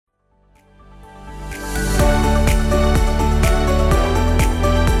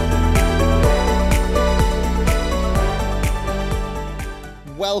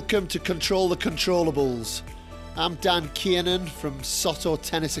welcome to Control the Controllables. I'm Dan Kiernan from Soto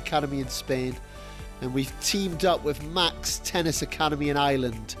Tennis Academy in Spain, and we've teamed up with Max Tennis Academy in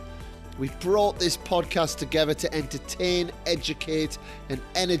Ireland. We've brought this podcast together to entertain, educate, and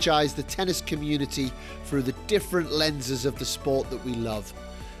energise the tennis community through the different lenses of the sport that we love.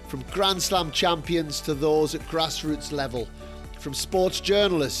 From Grand Slam champions to those at grassroots level, from sports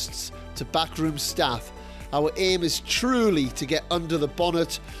journalists to backroom staff, our aim is truly to get under the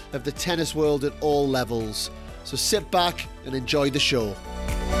bonnet of the tennis world at all levels. So sit back and enjoy the show.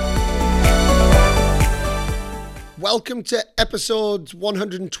 Welcome to episode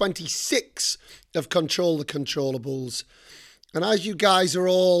 126 of Control the Controllables. And as you guys are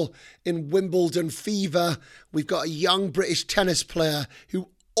all in Wimbledon fever, we've got a young British tennis player who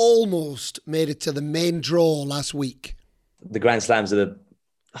almost made it to the main draw last week. The Grand Slams are the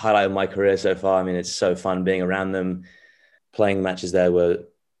highlight of my career so far. I mean, it's so fun being around them. Playing matches there were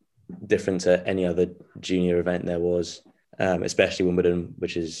different to any other junior event there was, especially Wimbledon,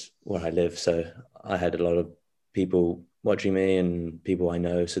 which is where I live. So I had a lot of people watching me and people I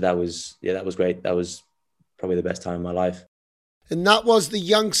know. So that was great. That was probably the best time of my life. And that was the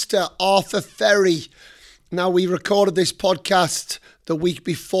youngster, Arthur Fery. Now, we recorded this podcast the week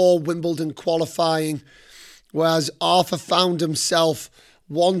before Wimbledon qualifying, whereas Arthur found himself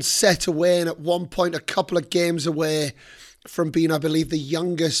one set away and at one point a couple of games away from being, I believe, the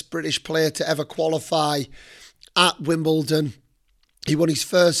youngest British player to ever qualify at Wimbledon. He won his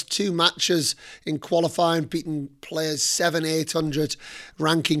first two matches in qualifying, beating players 700-800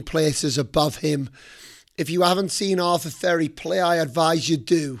 ranking places above him. If you haven't seen Arthur Fery play, I advise you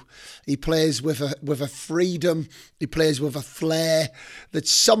do. He plays with a freedom, he plays with a flair that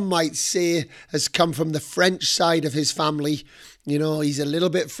some might say has come from the French side of his family. You know, he's a little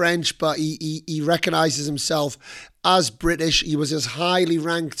bit French, but he recognises himself as British. He was as highly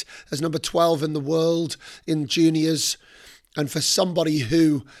ranked as number 12 in the world in juniors. And for somebody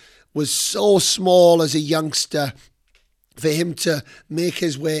who was so small as a youngster, for him to make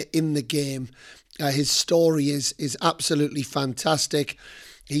his way in the game, his story is absolutely fantastic.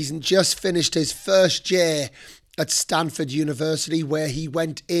 He's just finished his first year at Stanford University, where he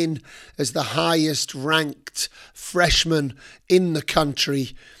went in as the highest ranked freshman in the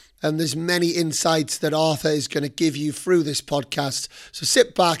country. And there's many insights that Arthur is going to give you through this podcast. So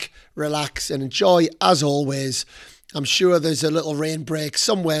sit back, relax, and enjoy as always. I'm sure there's a little rain break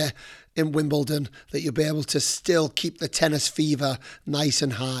somewhere in Wimbledon that you'll be able to still keep the tennis fever nice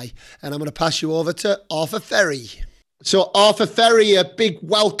and high. And I'm going to pass you over to Arthur Fery. So Arthur Fery, a big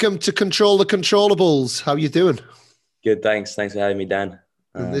welcome to Control the Controllables. How are you doing? Good, thanks. Thanks for having me, Dan.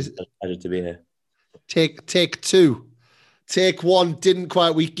 Pleasure to be here. Take two. Take one didn't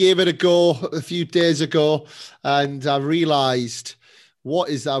quite. We gave it a go a few days ago, and I realised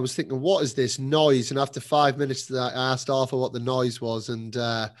I was thinking, what is this noise? And after 5 minutes, I asked Arthur what the noise was, and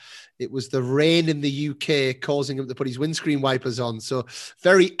it was the rain in the UK causing him to put his windscreen wipers on. So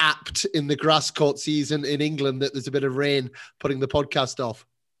very apt in the grass court season in England that there's a bit of rain putting the podcast off.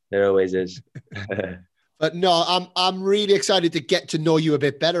 There always is. But no, I'm really excited to get to know you a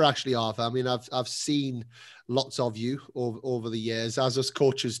bit better, actually, Arthur. I mean, I've seen lots of you over the years, as us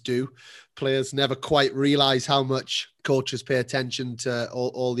coaches do. Players never quite realize how much coaches pay attention to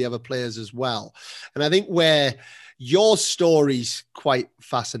all the other players as well. And I think where your story's quite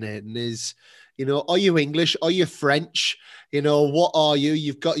fascinating is, you know, are you English? Are you French? You know, what are you?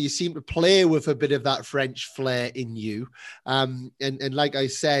 You seem to play with a bit of that French flair in you. And like I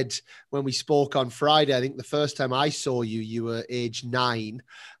said, when we spoke on Friday, I think the first time I saw you, you were age 9,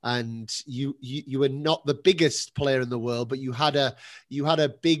 and you were not the biggest player in the world, but you had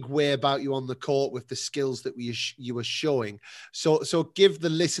a big way about you on the court with the skills that you were showing. So give the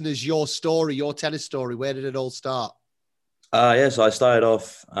listeners your story, your tennis story. Where did it all start? So I started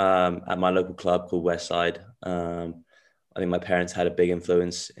off at my local club called Westside. I think my parents had a big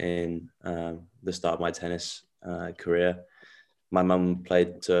influence in the start of my tennis career. My mum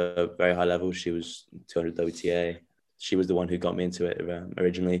played to a very high level. She was 200 WTA. She was the one who got me into it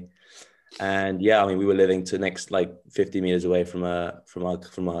originally. And yeah, I mean, we were living to next like 50 meters away from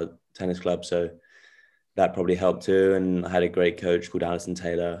our tennis club. So that probably helped too. And I had a great coach called Alison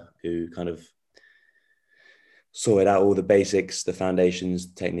Taylor who kind of sorted out all the basics, the foundations,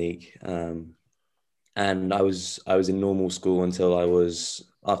 technique. And I was in normal school until I was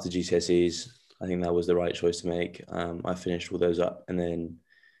after GCSEs. I think that was the right choice to make. I finished all those up and then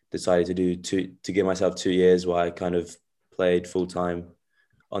decided to give myself 2 years where I kind of played full time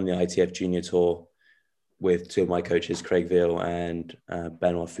on the ITF Junior Tour with two of my coaches, Craig Veal and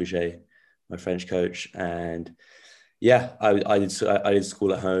Benoit Fouché, my French coach. And Yeah, I did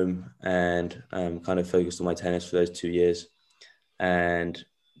school at home and kind of focused on my tennis for those 2 years, and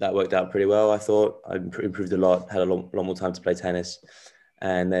that worked out pretty well. I thought I improved a lot, had a lot more time to play tennis,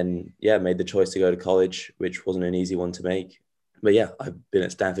 and then yeah, made the choice to go to college, which wasn't an easy one to make. But yeah, I've been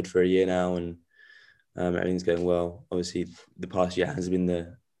at Stanford for a year now, and everything's going well. Obviously, the past year has been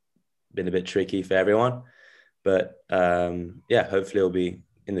a bit tricky for everyone, but yeah, hopefully it'll be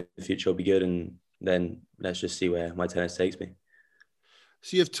in the future. It'll be good, and then let's just see where my tennis takes me.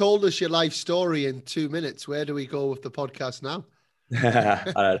 So you've told us your life story in 2 minutes. Where do we go with the podcast now?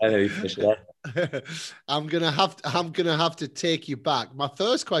 I don't know if you finished it there. I'm gonna have to take you back. My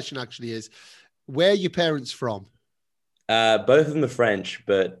first question actually is, where are your parents from? Both of them are French,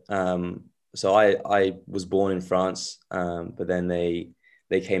 but so I was born in France, but then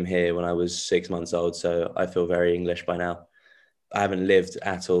they came here when I was 6 months old, so I feel very English by now. I haven't lived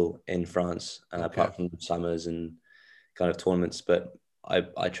at all in France, Okay. apart from summers and kind of tournaments, but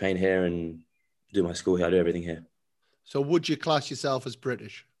I train here and do my school here. I do everything here. So would you class yourself as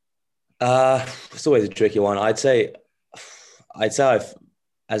British? It's always a tricky one. I'd say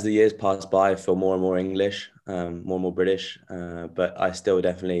as the years pass by, I feel more and more English, more and more British. But I still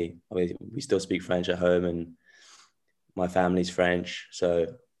definitely, I mean, we still speak French at home and my family's French. So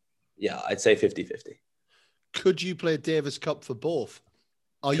yeah, I'd say 50-50. Could you play Davis Cup for both?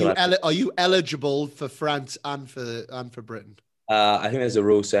 Are Could you I? are you eligible for France and for Britain? I think there's a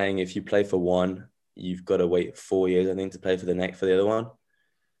rule saying if you play for one, you've got to wait 4 years, I think, to play for the other one.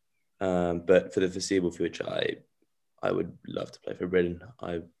 But for the foreseeable future, I would love to play for Britain.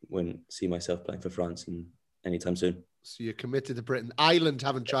 I wouldn't see myself playing for France anytime soon. So you're committed to Britain. Ireland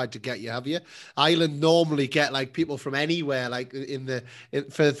haven't tried to get you, have you? Ireland normally get like people from anywhere, like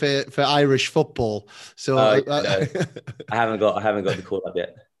for Irish football. So, No, I haven't got the call up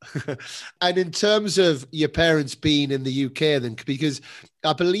yet. and in terms of your parents being in the UK, then because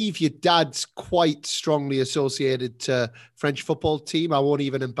I believe your dad's quite strongly associated to French football team. I won't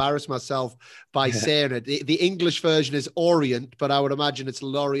even embarrass myself by saying it. The English version is Orient, but I would imagine it's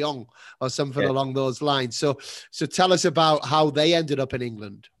Lorient or something Yeah. along those lines. So tell us about how they ended up in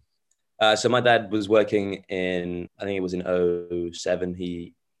England. So my dad was working I think it was in '07.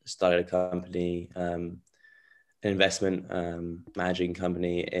 He started a company, an investment managing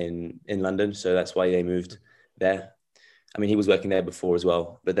company in London. So that's why they moved there. I mean, he was working there before as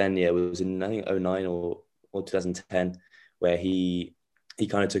well. But then, yeah, it was in, I think, '09 or 2010 where he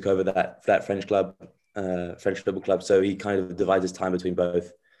kind of took over that French club, French football club. So he kind of divides his time between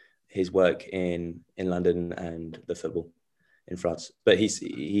both his work in London and the football in France. But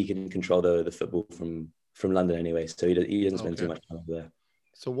he can control the football from London anyway. So he doesn't spend too much time over there.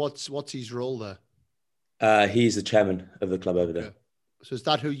 So what's his role there? He's the chairman of the club over there. So is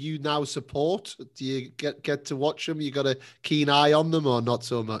that who you now support? Do you get to watch them? You got a keen eye on them, or not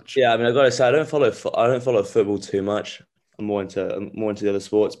so much? Yeah, I mean, I got to say, I don't follow football too much. I'm more into the other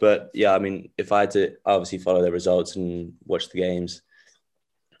sports. But yeah, I mean, if I had to obviously follow the results and watch the games,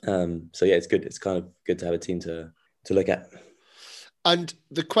 so yeah, it's good. It's kind of good to have a team to look at. And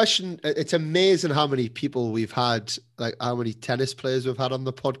the question, it's amazing how many people we've had, like how many tennis players we've had on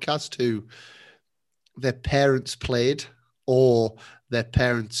the podcast who their parents played or their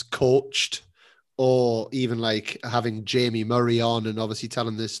parents coached, or even like having Jamie Murray on and obviously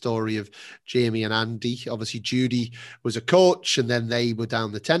telling this story of Jamie and Andy. Obviously, Judy was a coach and then they were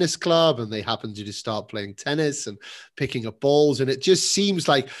down the tennis club and they happened to just start playing tennis and picking up balls. And it just seems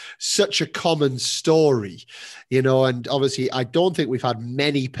like such a common story, and obviously I don't think we've had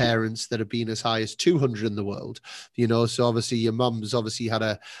many parents that have been as high as 200 in the world, so obviously your mum's obviously had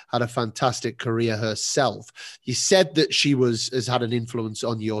a fantastic career herself. You said that she has had an influence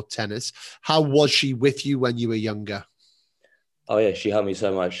on your tennis. How was she with you when you were younger? Oh yeah, she helped me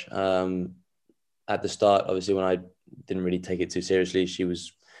so much. At the start, obviously, when I didn't really take it too seriously, she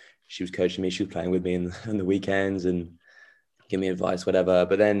was coaching me. She was playing with me on the weekends and give me advice, whatever.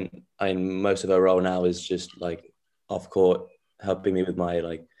 But then, I mean, most of her role now is just like off court, helping me with my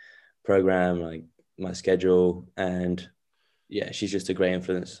like program, like my schedule, and yeah, she's just a great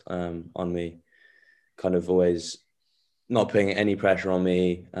influence on me. Kind of always not putting any pressure on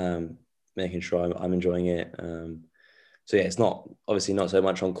me, making sure I'm enjoying it. So yeah, it's not obviously not so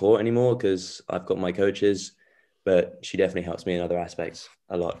much on court anymore because I've got my coaches, but she definitely helps me in other aspects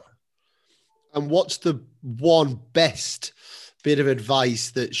a lot. And what's the one best bit of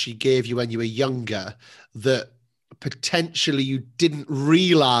advice that she gave you when you were younger that potentially you didn't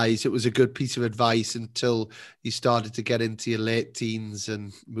realize it was a good piece of advice until you started to get into your late teens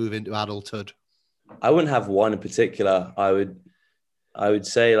and move into adulthood? I wouldn't have one in particular. I would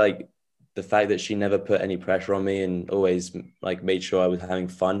say like the fact that she never put any pressure on me and always like made sure I was having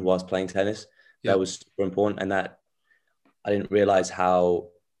fun whilst playing tennis, Yeah. that was super important. And that I didn't realize how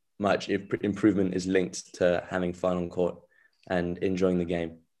much improvement is linked to having fun on court and enjoying the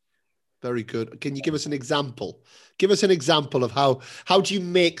game. Very good. Can you give us an example? Give us an example of how do you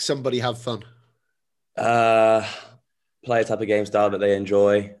make somebody have fun? Uh, Play a type of game style that they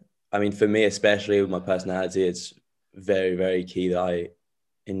enjoy. I mean, for me, especially with my personality, it's very, very key that I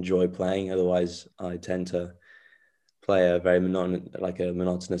enjoy playing. Otherwise, I tend to play a very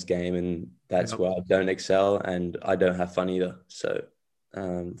monotonous game, and that's Yeah. where I don't excel and I don't have fun either. So,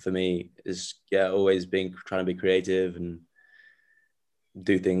 for me, is always trying to be creative and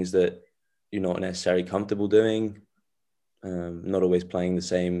do things that you're not necessarily comfortable doing. Not always playing the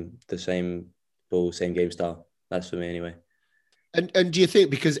same ball, same game style. That's for me anyway. And do you think,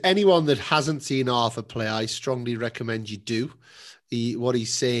 because anyone that hasn't seen Arthur play, I strongly recommend you do. What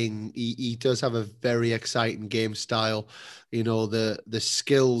he's saying, he does have a very exciting game style. You know, the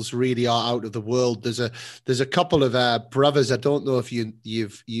skills really are out of the world. There's a couple of brothers. I don't know if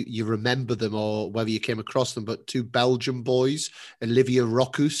you remember them or whether you came across them, but two Belgian boys, Olivier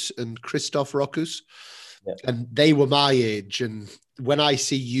Rocus and Christophe Rocus. Yeah. And they were my age. And when I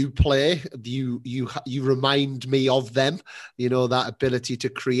see you play, you remind me of them. You know, that ability to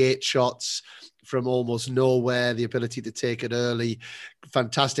create shots from almost nowhere, the ability to take it early,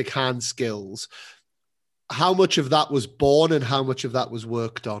 fantastic hand skills. How much of that was born and how much of that was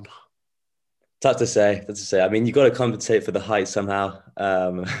worked on? Tough to say. Tough to say. I mean, you've got to compensate for the height somehow.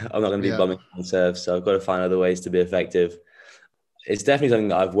 I'm not going to be Yeah. bumming on serve, so I've got to find other ways to be effective. It's definitely something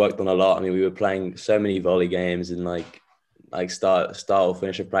that I've worked on a lot. I mean, we were playing so many volley games and like start or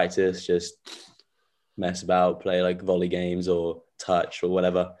finish of practice, just mess about, play like volley games or touch or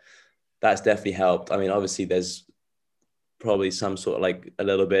whatever. That's definitely helped. I mean, obviously there's probably some sort of like a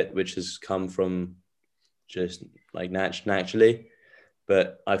little bit which has come from just like naturally,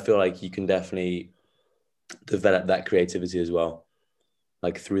 but I feel like you can definitely develop that creativity as well,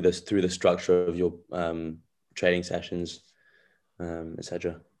 like through the structure of your training sessions,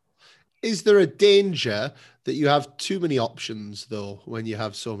 etc. Is there a danger that you have too many options, though, when you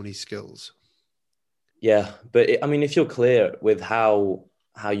have so many skills? Yeah, but I mean, if you're clear with how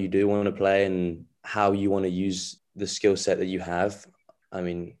you do want to play and how you want to use the skill set that you have, I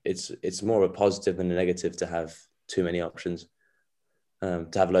mean, it's more of a positive than a negative to have too many options, to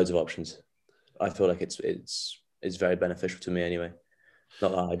have loads of options. I feel like it's very beneficial to me anyway.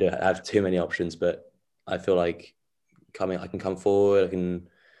 Not that I do have too many options, but I feel like I can come forward, I can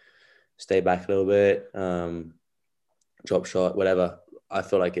stay back a little bit, drop shot, whatever. I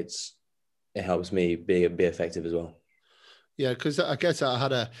feel like it helps me be effective as well. Yeah, because I guess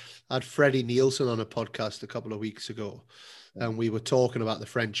I had Freddie Nielsen on a podcast a couple of weeks ago, and we were talking about the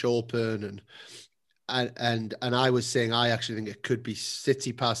French Open and I was saying I actually think it could be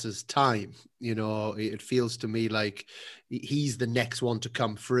Pass's time. You know, it feels to me like he's the next one to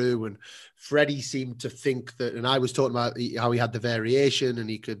come through. And Freddie seemed to think that, and I was talking about how he had the variation and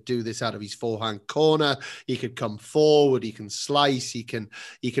he could do this out of his forehand corner. He could come forward, he can slice, he can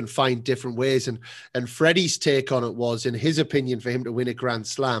find different ways. And Freddie's take on it was, in his opinion, for him to win a Grand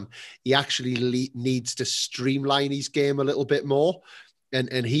Slam, he actually needs to streamline his game a little bit more.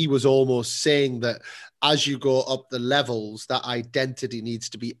 And he was almost saying that as you go up the levels, that identity needs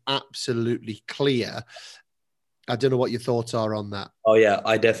to be absolutely clear. I don't know what your thoughts are on that. Oh yeah,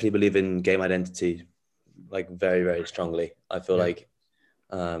 I definitely believe in game identity, like very, very strongly. I feel like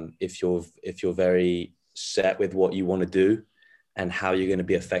if you're very set with what you want to do and how you're going to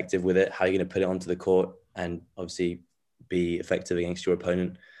be effective with it, how you're going to put it onto the court, and obviously be effective against your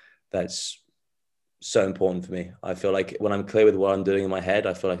opponent, that's so important for me. I feel like when I'm clear with what I'm doing in my head,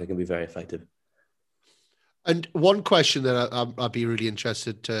 I feel like I can be very effective. And one question that I'd be really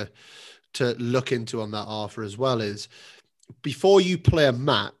interested to look into on that, Arthur, as well, is before you play a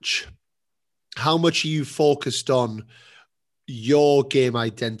match, how much are you focused on your game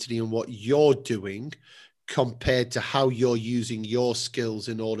identity and what you're doing compared to how you're using your skills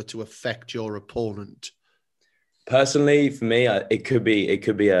in order to affect your opponent? Personally, for me, it could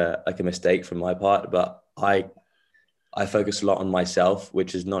be a mistake from my part, but I focus a lot on myself,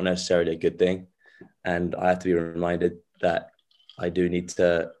 which is not necessarily a good thing. And I have to be reminded that I do need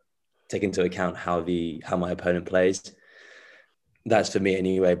to take into account how my opponent plays. That's for me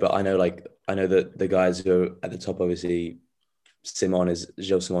anyway. But I know that the guys who are at the top, obviously,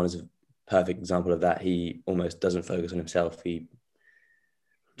 Gilles Simon is a perfect example of that. He almost doesn't focus on himself. He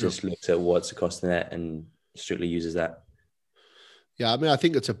just looks at what's across the net and strictly uses that. Yeah, I mean, I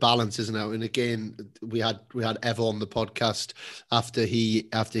think it's a balance, isn't it? And again, we had Evo on the podcast after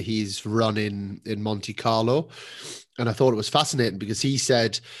his run in Monte Carlo, and I thought it was fascinating because he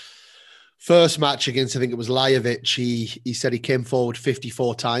said first match against, I think it was Lajovic, he said he came forward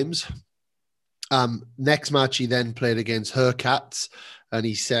 54 times. Next match he then played against Hercats, and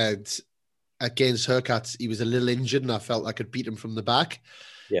he said against Hercats he was a little injured, and I felt I could beat him from the back.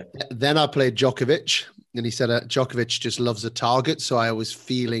 Yeah. Then I played Djokovic, and he said Djokovic just loves a target. So I was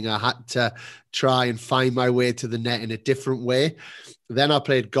feeling I had to try and find my way to the net in a different way. Then I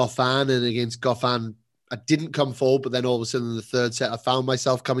played Goffin, and against Goffin, I didn't come forward, but then all of a sudden in the third set, I found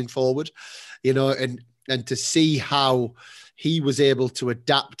myself coming forward, and to see how he was able to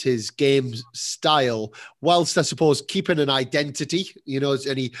adapt his game style whilst I suppose keeping an identity,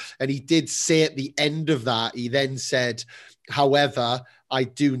 and he did say at the end of that, he then said, however, I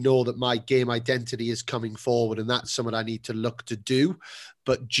do know that my game identity is coming forward, and that's something I need to look to do.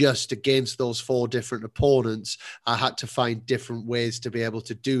 But just against those four different opponents, I had to find different ways to be able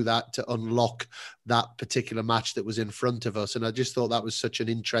to do that, to unlock that particular match that was in front of us. And I just thought that was such an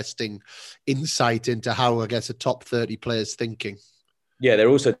interesting insight into how, I guess, a top 30 player's thinking. Yeah, there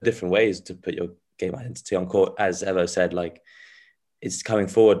are also different ways to put your game identity on court. As Evo said, like, it's coming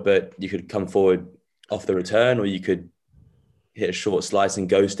forward, but you could come forward off the return, or you could hit a short slice and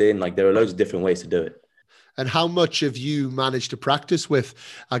ghost in. Like, there are loads of different ways to do it. And how much have you managed to practice with,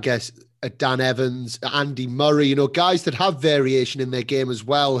 I guess, Dan Evans, Andy Murray, guys that have variation in their game as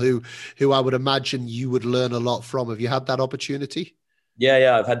well, who I would imagine you would learn a lot from. Have you had that opportunity?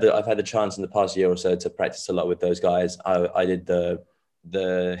 Yeah. I've had the chance in the past year or so to practice a lot with those guys. I did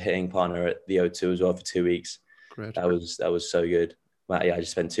the hitting partner at the O2 as well for 2 weeks. Great. That was so good. Well, yeah, I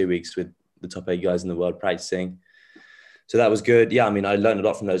just spent 2 weeks with the top 8 guys in the world practicing. So that was good. Yeah, I mean, I learned a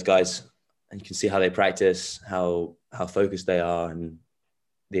lot from those guys, and you can see how they practice, how focused they are, and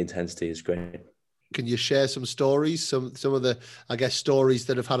the intensity is great. Can you share some stories, some of the, I guess, stories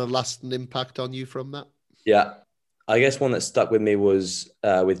that have had a lasting impact on you from that? Yeah, I guess one that stuck with me was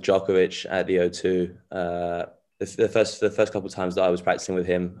with Djokovic at the O2. The first couple of times that I was practicing with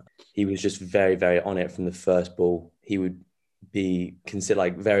him, he was just very, very on it from the first ball. He would be considered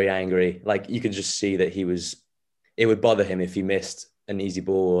like very angry. Like, you could just see that it would bother him if he missed an easy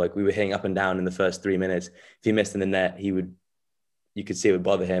ball. Like, we were hitting up and down in the first 3 minutes. If he missed in the net, you could see it would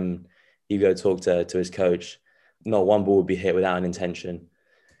bother him. He'd go talk to his coach. Not one ball would be hit without an intention.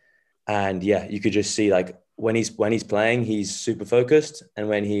 And yeah, you could just see, like, when he's playing, he's super focused. And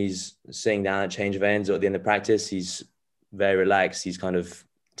when he's sitting down at change of ends or at the end of practice, he's very relaxed. He's kind of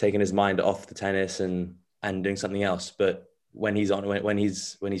taking his mind off the tennis and doing something else. But when he's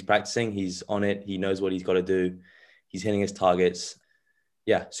practicing, he's on it. He knows what he's got to do. He's hitting his targets.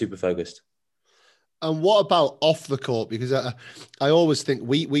 Yeah, super focused. And what about off the court? Because I always think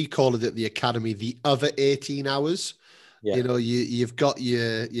we call it at the academy the other 18 hours. Yeah. You've got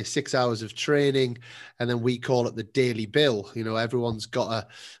your 6 hours of training, and then we call it the daily bill. Everyone's got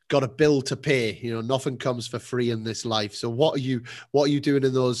a bill to pay. Nothing comes for free in this life. So what are you doing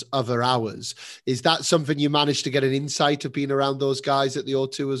in those other hours? Is that something you managed to get an insight of being around those guys at the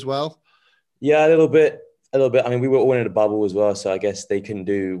O2 as well? Yeah, a little bit. I mean, we were all in a bubble as well, so I guess they couldn't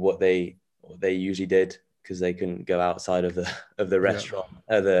do what they usually did because they couldn't go outside of the restaurant,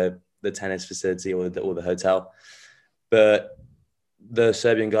 the tennis facility or the hotel. But the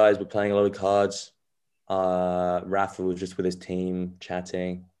Serbian guys were playing a lot of cards. Rafa was just with his team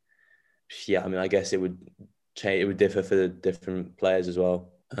chatting. Yeah, I mean, I guess it would change. It would differ for the different players as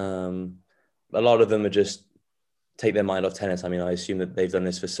well. A lot of them are just take their mind off tennis. I mean, I assume that they've done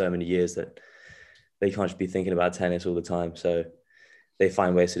this for so many years that they can't just be thinking about tennis all the time. So they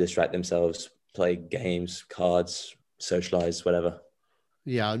find ways to distract themselves, play games, cards, socialize, whatever.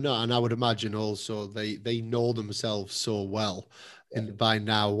 Yeah, no, and I would imagine also they know themselves so well, and by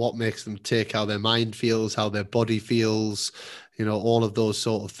now, what makes them tick, how their mind feels, how their body feels, all of those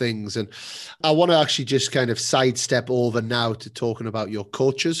sort of things. And I want to actually just kind of sidestep over now to talking about your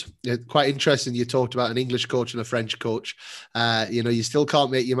coaches. It's quite interesting. You talked about an English coach and a French coach. You still can't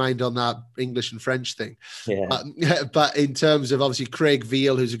make your mind on that English and French thing. Yeah. But in terms of obviously Craig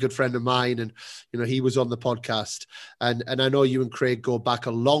Veal, who's a good friend of mine, and he was on the podcast, and I know you and Craig go back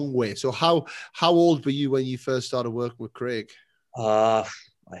a long way. So how old were you when you first started working with Craig? I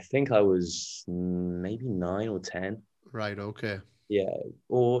think I was maybe 9 or 10. Right. Okay. Yeah,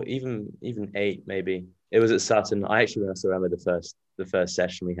 or even 8 maybe. It was at Sutton. I actually also remember the first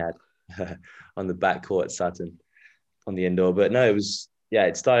session we had on the back court at Sutton on the indoor. But no,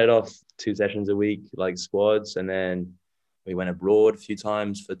 it started off 2 sessions a week, like squads, and then we went abroad a few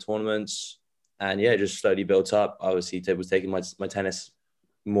times for tournaments, and yeah, it just slowly built up. Obviously, I was taking my tennis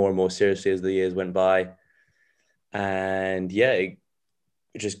more and more seriously as the years went by, and yeah, it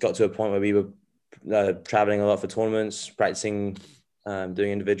just got to a point where we were traveling a lot for tournaments, practicing,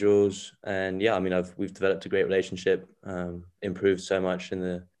 doing individuals, and yeah, I mean, we've developed a great relationship, improved so much in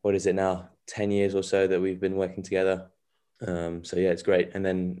the, what is it now, 10 years or so that we've been working together. So yeah, it's great. And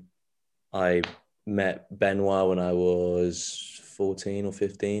then I met Benoit when I was 14 or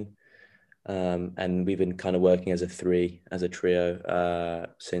 15. And we've been kind of working as a trio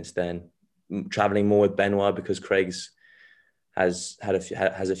since then. Traveling more with Benoit because Craig's has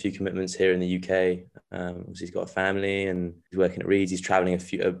a few commitments here in the UK. He's got a family and he's working at Reeds. He's traveling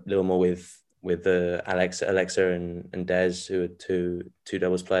a little more with Alexa and Des, who are two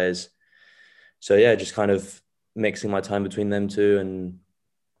doubles players. So yeah, just kind of mixing my time between them two,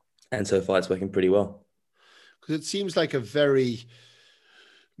 and so far it's working pretty well. Because it seems like a very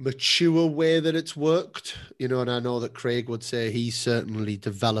mature way that it's worked, and I know that Craig would say he certainly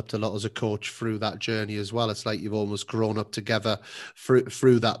developed a lot as a coach through that journey as well. It's like you've almost grown up together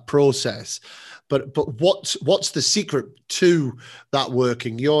through that process. But what's the secret to that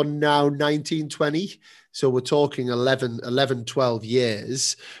working? You're now 19, 20, so we're talking 11, 12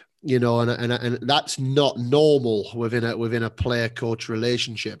 years. And that's not normal within a player coach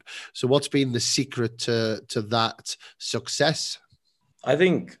relationship. So what's been the secret to that success? I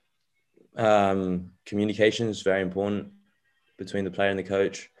think communication is very important between the player and the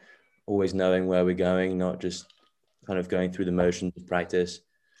coach. Always knowing where we're going, not just kind of going through the motions of practice.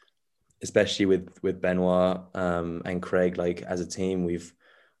 Especially with Benoit and Craig, like as a team, we've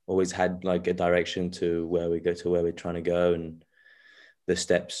always had like a direction to where we go, to where we're trying to go, and the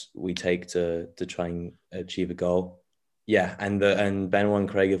steps we take to try and achieve a goal. Yeah, and Benoit and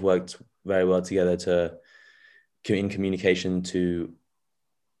Craig have worked very well together in communication to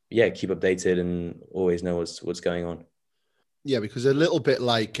keep updated and always know what's going on. Yeah, because a little bit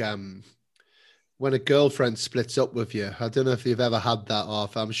like when a girlfriend splits up with you. I don't know if you've ever had that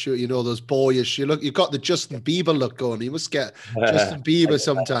off. I'm sure you know those boyish. You've got the Justin Bieber look going. You must get Justin Bieber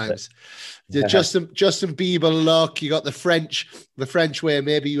sometimes. The Justin Bieber look. You got the French way.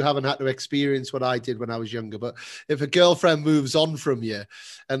 Maybe you haven't had to experience what I did when I was younger. But if a girlfriend moves on from you,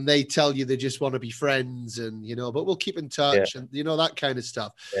 and they tell you they just want to be friends, and but we'll keep in touch, and that kind of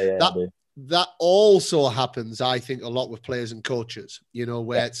stuff. Yeah, That also happens, I think, a lot with players and coaches,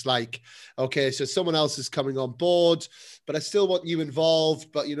 where it's like, okay, so someone else is coming on board, but I still want you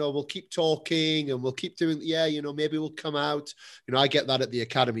involved, but, we'll keep talking and we'll keep doing, maybe we'll come out. I get that at the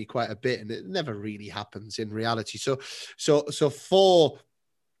academy quite a bit, and it never really happens in reality. So for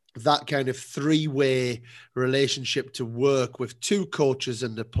that kind of three-way relationship to work with two coaches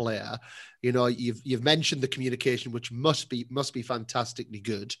and a player, you've mentioned the communication, which must be fantastically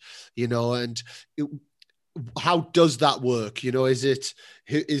good, and how does that work?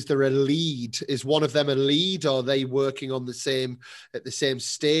 Is there a lead? Is one of them a lead? Are they working at the same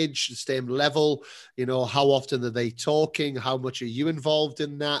stage, the same level? How often are they talking? How much are you involved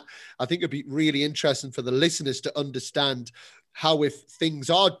in that? I think it'd be really interesting for the listeners to understand how, if things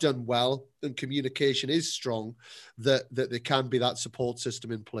are done well and communication is strong, that there can be that support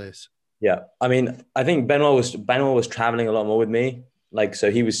system in place. Yeah, I mean, I think Benoit was traveling a lot more with me. Like, so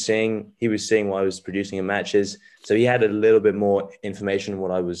he was seeing what I was producing in matches. So he had a little bit more information on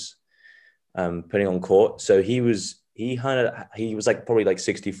what I was putting on court. So he was like probably like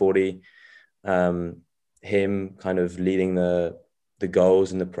 60-40, him kind of leading the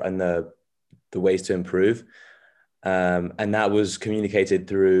goals and the ways to improve. And that was communicated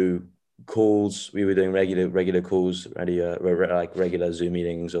through calls. We were doing regular calls, regular Zoom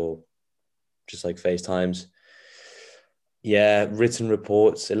meetings or just like FaceTimes. Yeah, written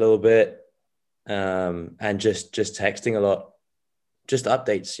reports a little bit, and just texting a lot, just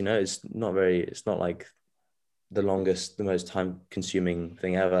updates. It's not like the most time consuming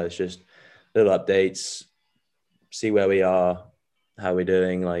thing ever. It's just little updates, see where we are, how we're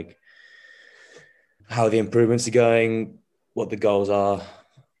doing, like how the improvements are going, what the goals are,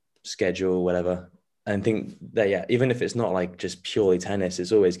 schedule, whatever. And think that, yeah, even if it's not like just purely tennis,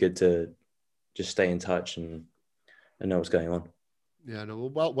 it's always good to just stay in touch and know what's going on. Yeah,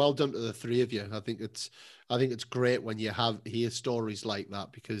 no, well done to the three of you. I think it's great when you hear stories like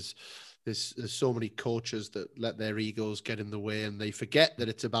that, because there's so many coaches that let their egos get in the way and they forget that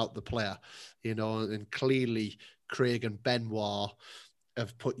it's about the player, and clearly Craig and Benoit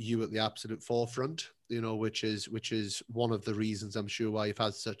have put you at the absolute forefront, which is one of the reasons I'm sure why you've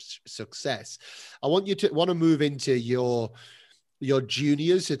had such success. I want to move into your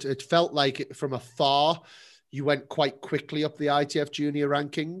juniors. It felt like from afar you went quite quickly up the ITF junior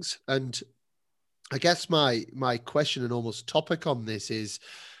rankings, and I guess my question and almost topic on this is,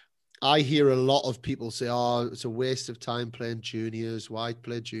 I hear a lot of people say, "Oh, it's a waste of time playing juniors. Why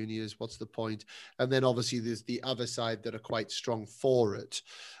play juniors? What's the point?" And then obviously there's the other side that are quite strong for it.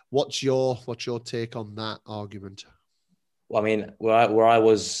 What's your take on that argument? Well, I mean, where I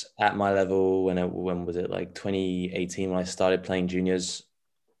was at my level when was it, like 2018, when I started playing juniors,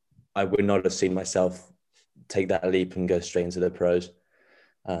 I would not have seen myself take that leap and go straight into the pros.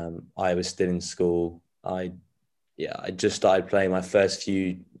 I was still in school. I just started playing my first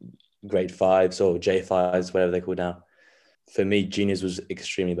few grade fives or J5s, whatever they're called now. For me, juniors was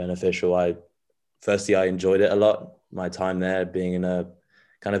extremely beneficial. Firstly, I enjoyed it a lot. My time there, being in a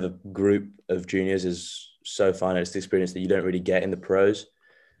kind of a group of juniors, is so fun. It's the experience that you don't really get in the pros,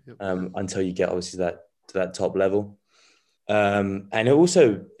 Yep. until you get obviously that top level. And it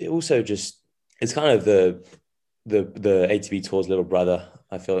also just, it's kind of the ATP tour's little brother.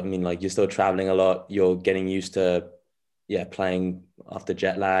 I feel. I mean, like, you're still traveling a lot. You're getting used to, yeah, playing after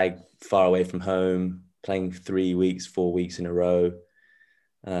jet lag, far away from home, playing 3 weeks, 4 weeks in a row.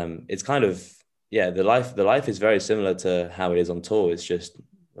 It's kind of, yeah, the life is very similar to how it is on tour. It's just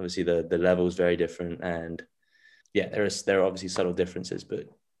obviously the level is very different, and yeah, there are obviously subtle differences, but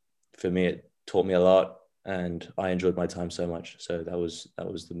for me, it taught me a lot, and I enjoyed my time so much. So that was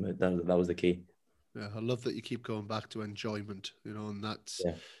the key. Yeah, I love that you keep going back to enjoyment, and that's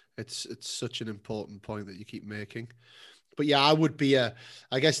Yeah, it's such an important point that you keep making. But yeah, I would be I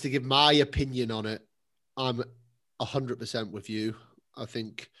guess to give my opinion on it, I'm 100% with you. I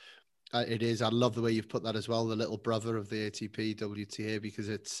think it is. I love the way you've put that as well, the little brother of the ATP WTA, because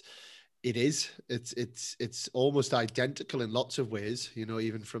it's almost identical in lots of ways,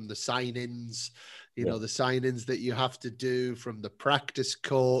 even from the sign-ins, yeah, the sign-ins that you have to do, from the practice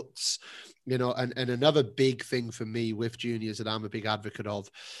courts, and another big thing for me with juniors that I'm a big advocate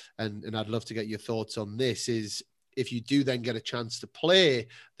of, and I'd love to get your thoughts on this, is if you do then get a chance to play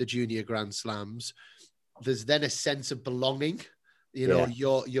the junior Grand Slams, there's then a sense of belonging. yeah,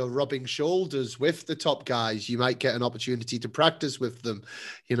 You're rubbing shoulders with the top guys. You might get an opportunity to practice with them.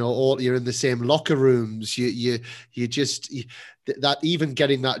 Or you're in the same locker rooms. That even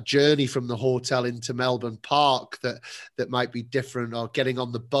getting that journey from the hotel into Melbourne Park, that might be different, or getting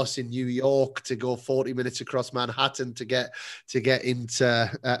on the bus in New York to go 40 minutes across Manhattan to get into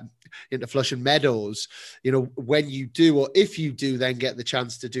Flushing Meadows. When you do, or if you do then get the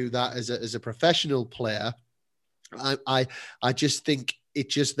chance to do that as a professional player, I just think it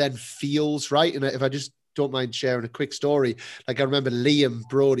just then feels right. And if I just don't mind sharing a quick story, like I remember Liam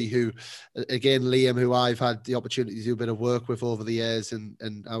Brody, who I've had the opportunity to do a bit of work with over the years,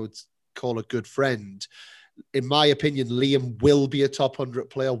 and I would call a good friend. In my opinion, Liam will be a top 100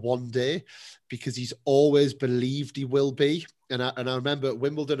 player one day, because he's always believed he will be. And I remember at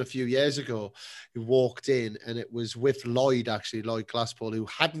Wimbledon a few years ago, he walked in, and it was with Lloyd Glasspool, who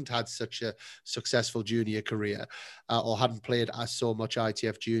hadn't had such a successful junior career, or hadn't played as so much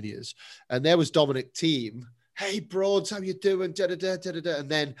ITF juniors. And there was Dominic Thiem. Hey, Broads, how you doing? Da, da, da, da, da. And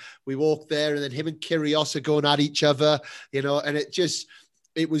then we walked there, and then him and Kyrgios are going at each other, and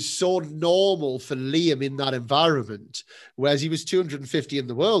it was so normal for Liam in that environment, whereas he was 250 in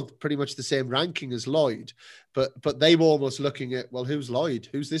the world, pretty much the same ranking as Lloyd. But they were almost looking at, well, who's Lloyd?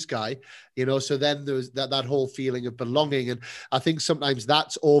 Who's this guy? So then there was that whole feeling of belonging. And I think sometimes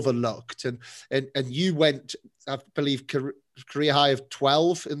that's overlooked. And you went, I believe, career high of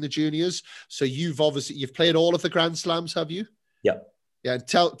 12 in the juniors. So you've played all of the Grand Slams, have you? yeah, Yeah. And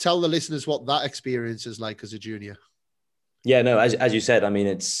tell the listeners what that experience is like as a junior. yeah. No, as you said, I mean,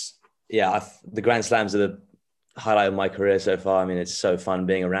 it's, yeah, the Grand Slams are the highlight of my career so far. I mean, it's so fun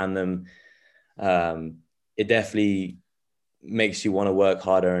being around them. It definitely makes you want to work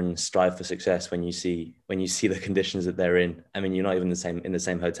harder and strive for success when you see the conditions that they're in. I mean, you're not even in the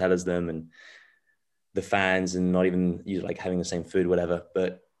same hotel as them, and the fans, and not even you like having the same food, whatever.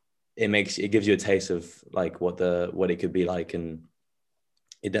 But it gives you a taste of like what it could be like, and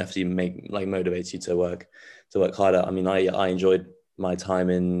it definitely motivates you to work harder. I mean, I enjoyed my time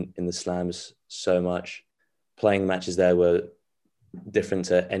in the slams so much. Playing matches there were different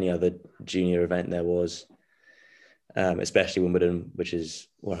to any other junior event there was, especially Wimbledon, which is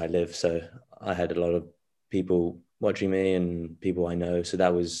where I live. So I had a lot of people watching me and people I know. So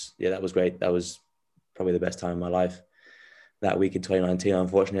that was great. That was probably the best time of my life. That week in 2019,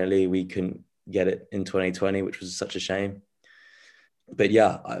 unfortunately, we couldn't get it in 2020, which was such a shame. But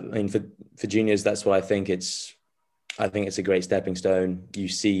yeah, I mean, for juniors, that's what I think. I think it's a great stepping stone. You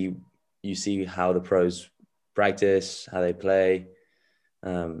see how the pros practice, how they play,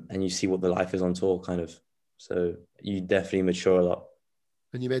 and you see what the life is on tour, kind of. So you definitely mature a lot.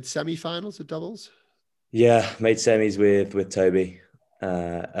 And you made semi-finals of doubles? Yeah, made semis with Toby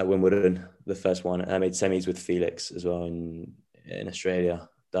at Wimbledon, the first one. And I made semis with Felix as well in Australia,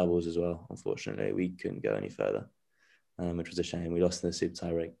 doubles as well. Unfortunately, we couldn't go any further, which was a shame. We lost in the super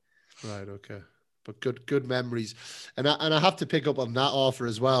tie break. Right. Okay. But good memories, and I have to pick up on that offer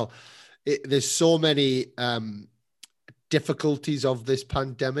as well. There's so many difficulties of this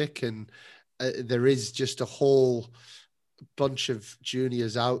pandemic, and there is just a whole bunch of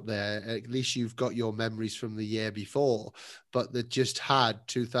juniors out there. At least you've got your memories from the year before, but that just had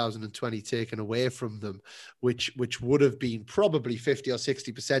 2020 taken away from them, which would have been probably 50 or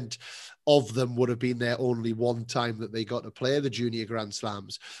 60% of them would have been their only one time that they got to play the junior Grand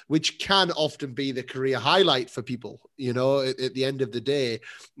Slams, which can often be the career highlight for people. You know, at the end of the day,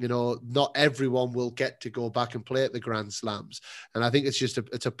 you know, not everyone will get to go back and play at the Grand Slams, and I think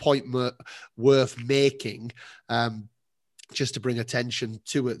it's a point worth making. Just to bring attention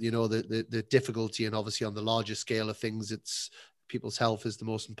to it, you know, the difficulty, and obviously on the larger scale of things, it's people's health is the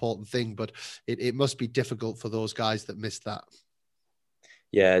most important thing, but it must be difficult for those guys that missed that.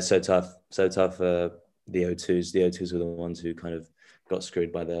 Yeah, it's so tough. So tough for the O2s. The O2s were the ones who kind of got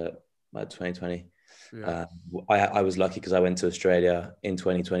screwed by 2020. Yeah. I was lucky because I went to Australia in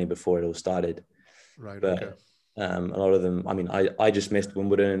 2020 before it all started. Right. But Okay. a lot of them, I mean, I just missed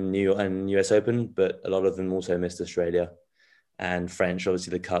Wimbledon and US Open, but a lot of them also missed Australia and French.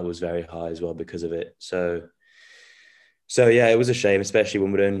 Obviously, the cut was very high as well because of it. So yeah, it was a shame, especially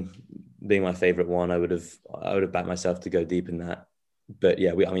Wimbledon being my favorite one. I would have backed myself to go deep in that. But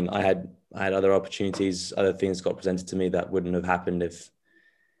yeah, I had other opportunities, other things got presented to me that wouldn't have happened if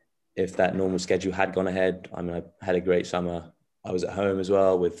that normal schedule had gone ahead. I mean, I had a great summer. I was at home as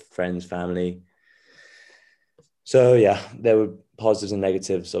well with friends, family. So yeah, there were positives and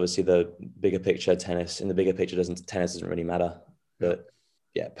negatives. Obviously, the bigger picture tennis, in the bigger picture, tennis doesn't really matter. But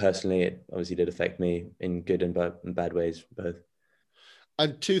yeah, personally, it obviously did affect me in good and bad ways, both.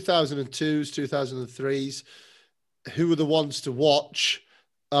 And 2002s, 2003s, who were the ones to watch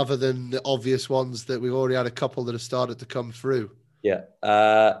other than the obvious ones that we've already had a couple that have started to come through? Yeah.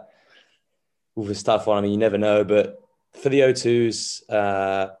 It's a tough one. I mean, you never know, but for the O2s,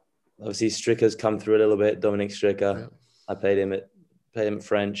 obviously Stricker's come through a little bit. Dominic Stricker. Yeah. I played him at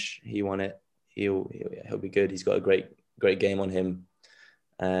French. He won it. He'll be good. He's got a great game on him,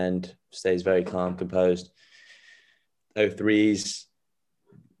 and stays very calm, composed. O3s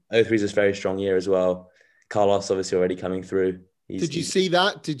is a very strong year as well. Carlos obviously already coming through. Did you see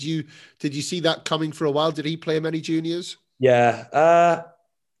that? Did you see that coming for a while? Did he play many juniors? Yeah.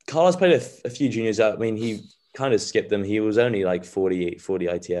 Carlos played a few juniors out. I mean, he kind of skipped them. He was only like 40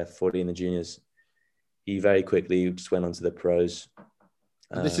 ITF, 40 in the juniors. He very quickly just went on to the pros.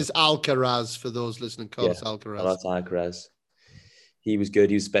 And this is Alcaraz for those listening. Carlos Alcaraz. Carlos Alcaraz. He was good.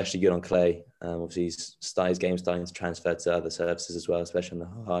 He was especially good on clay. Obviously, his game starting to transfer to other surfaces as well, especially on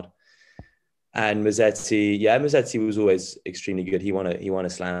the hard. And Mazzetti was always extremely good. He won a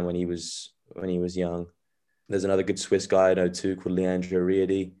slam when he was young. There's another good Swiss guy I know too called Leandro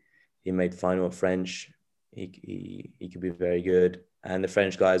Riedi. He made final at French. He could be very good. And the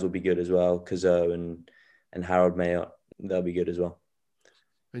French guys will be good as well. Cazot and Harold Mayotte, they'll be good as well.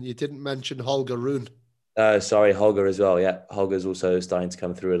 And you didn't mention Holger Rune. Sorry, Holger as well. Yeah, Holger's also starting to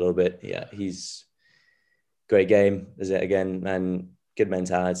come through a little bit. Yeah, he's great game, is it again, and good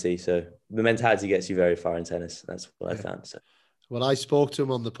mentality. So the mentality gets you very far in tennis. That's what I found. So. Well, I spoke to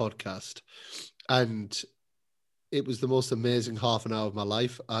him on the podcast, and it was the most amazing half an hour of my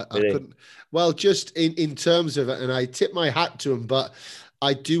life. Really? I couldn't, well, just in terms of it, and I tip my hat to him, but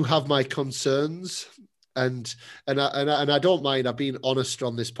I do have my concerns, and I don't mind. I've been honest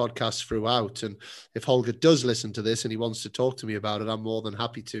on this podcast throughout, and if Holger does listen to this and he wants to talk to me about it, I'm more than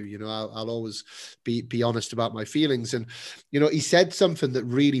happy to. You know, I'll always be honest about my feelings. And you know, he said something that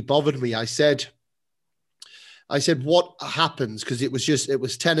really bothered me. I said, what happens? Because it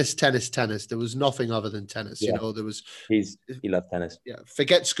was tennis. There was nothing other than tennis. Yeah. You know, he loved tennis. Yeah.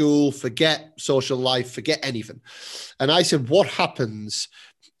 Forget school, forget social life, forget anything. And I said, what happens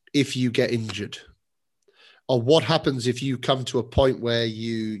if you get injured? Or what happens if you come to a point where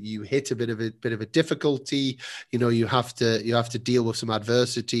you hit a bit of a difficulty? You know, you have to deal with some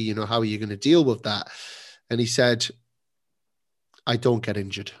adversity. You know, how are you going to deal with that? And he said, I don't get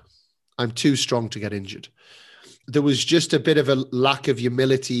injured. I'm too strong to get injured. there was just a bit of a lack of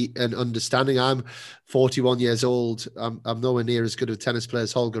humility and understanding. I'm 41 years old. I'm nowhere near as good a tennis player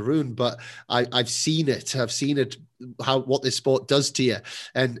as Holger Rune, but I've seen it. I've seen it, what this sport does to you.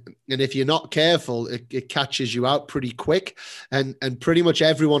 And if you're not careful, it catches you out pretty quick. And pretty much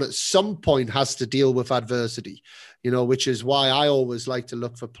everyone at some point has to deal with adversity, which is why I always like to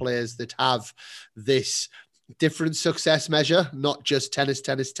look for players that have this different success measure, not just tennis,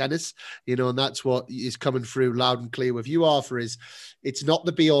 and that's what is coming through loud and clear with you, Arthur, is it's not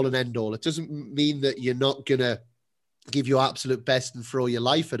the be all and end all. It doesn't mean that you're not going to give your absolute best and throw your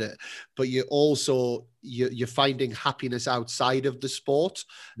life at it, but you're finding happiness outside of the sport,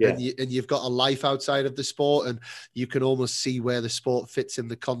 and you've got a life outside of the sport, and you can almost see where the sport fits in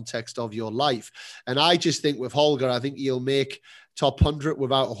the context of your life. And I just think with Holger, I think he'll make top 100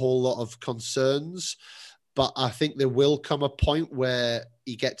 without a whole lot of concerns. But I think there will come a point where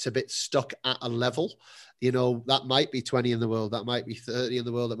he gets a bit stuck at a level. That might be 20 in the world, that might be 30 in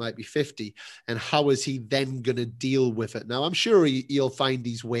the world, that might be 50. And how is he then going to deal with it? Now, I'm sure he'll find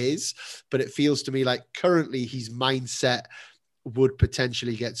these ways, but it feels to me like currently his mindset would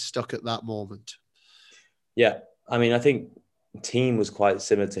potentially get stuck at that moment. Yeah. I mean, I think team was quite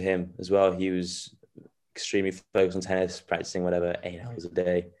similar to him as well. He was extremely focused on tennis, practicing whatever 8 hours a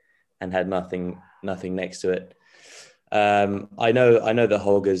day, and had nothing next to it. I know that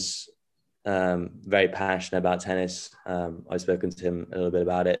Holger's very passionate about tennis. I've spoken to him a little bit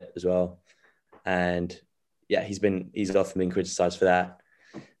about it as well, and yeah, he's often been criticized for that.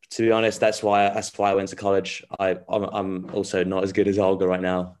 To be honest, that's why I went to college. I'm also not as good as Holger right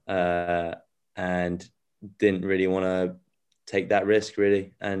now, and didn't really want to take that risk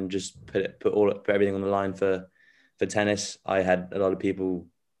really, and just put everything on the line for tennis. I had a lot of people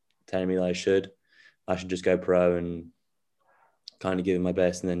telling me that I should just go pro and kind of give it my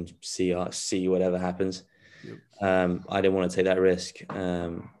best and then see whatever happens. Yep. I didn't want to take that risk,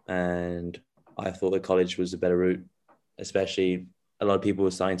 and I thought that college was a better route. Especially a lot of people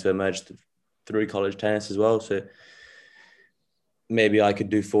were starting to emerge through college tennis as well. So maybe I could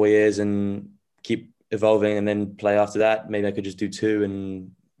do 4 years and keep evolving and then play after that. Maybe I could just do 2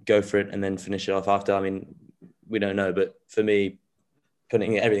 and go for it and then finish it off after. I mean, we don't know, but for me,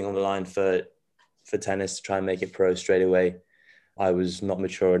 putting everything on the line for tennis to try and make it pro straight away, I was not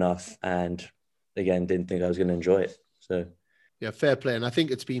mature enough, and again, didn't think I was going to enjoy it. So yeah, fair play. And I think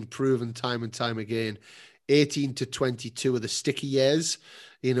it's been proven time and time again, 18 to 22 are the sticky years,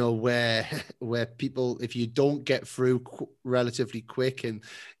 where people, if you don't get through relatively quick and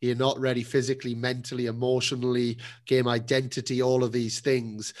you're not ready physically, mentally, emotionally, game identity, all of these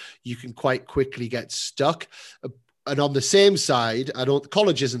things, you can quite quickly get stuck. And on the same side,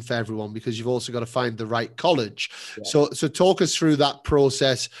 college isn't for everyone, because you've also got to find the right college. Yeah. So talk us through that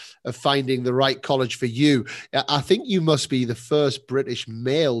process of finding the right college for you. I think you must be the first British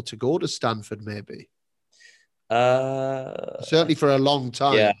male to go to Stanford, maybe. Certainly for a long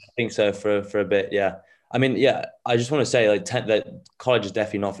time. Yeah, I think so for a bit. Yeah. I mean, yeah, I just want to say that college is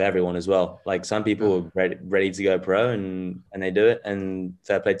definitely not for everyone as well. Like some people are ready to go pro and they do it, and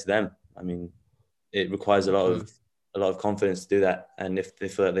fair play to them. I mean, it requires a lot of confidence to do that. And if they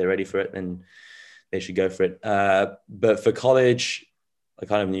feel like they're ready for it, then they should go for it. But for college, I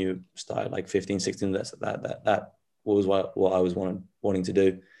kind of knew started like 15, 16, that was what I was wanting to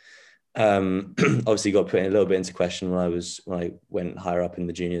do. Obviously got put a little bit into question when I went higher up in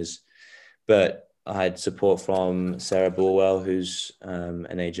the juniors, but I had support from Sarah Bulwell, who's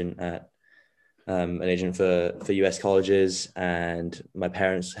an agent for US colleges, and my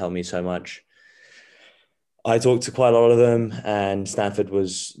parents helped me so much. I talked to quite a lot of them, and Stanford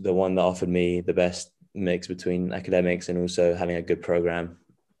was the one that offered me the best mix between academics and also having a good program.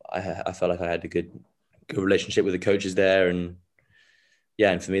 I felt like I had a good relationship with the coaches there, and yeah,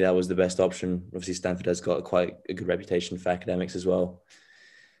 and for me that was the best option. Obviously, Stanford has got quite a good reputation for academics as well,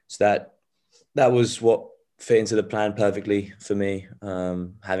 so that was what fit into the plan perfectly for me.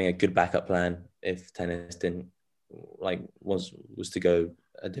 Having a good backup plan if tennis didn't was to go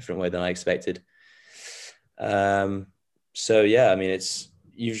a different way than I expected. So yeah, I mean,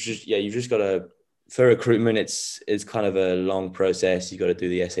 you've just got to, for recruitment, it's kind of a long process. You got to do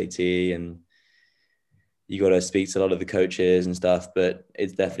the SAT and you got to speak to a lot of the coaches and stuff, but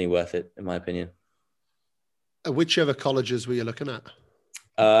it's definitely worth it in my opinion. Which other colleges were you looking at?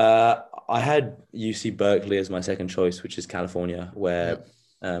 I had UC Berkeley as my second choice, which is California, where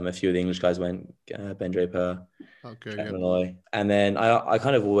a few of the English guys went, Ben Draper, Illinois. And then I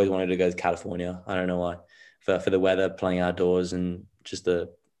kind of always wanted to go to California. I don't know why. For the weather, playing outdoors, and just the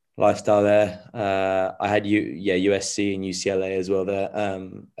lifestyle there. I had USC and UCLA as well there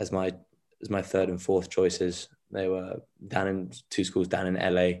as my third and fourth choices. They were down in two schools down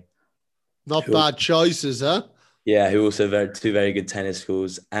in LA. Not Who, bad choices, huh? yeah, who also two very good tennis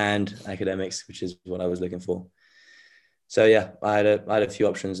schools and academics, which is what I was looking for. So yeah, I had a few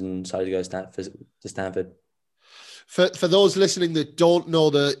options and decided to go to Stanford. For those listening that don't know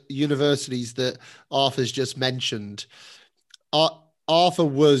the universities that Arthur's just mentioned, Arthur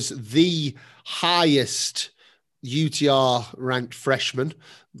was the highest UTR ranked freshman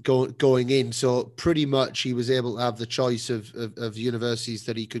going in. So pretty much he was able to have the choice of universities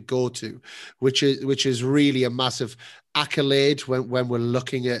that he could go to, which is really a massive accolade when we're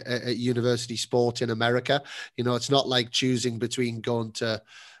looking at university sport in America. You know, it's not like choosing between going to,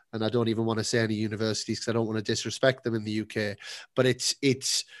 and I don't even want to say any universities because I don't want to disrespect them in the UK, but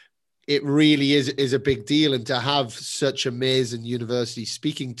it really is a big deal. And to have such amazing universities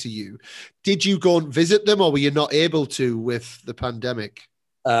speaking to you, did you go and visit them or were you not able to with the pandemic?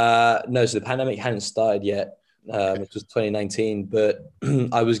 No, so the pandemic hadn't started yet. Okay. It was 2019, but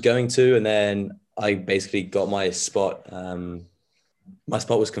I was going to, and then I basically got my spot. My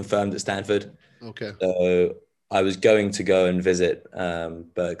spot was confirmed at Stanford. Okay. So I was going to go and visit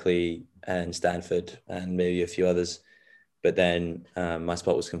Berkeley and Stanford and maybe a few others. But then my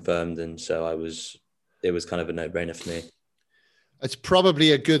spot was confirmed. And so it was kind of a no-brainer for me. It's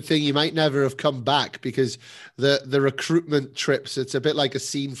probably a good thing you might never have come back because the recruitment trips, it's a bit like a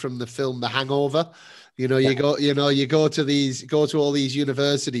scene from the film The Hangover. You go to all these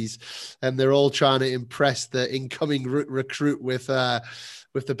universities and they're all trying to impress the incoming recruit with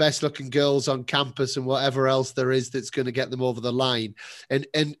the best looking girls on campus and whatever else there is that's going to get them over the line.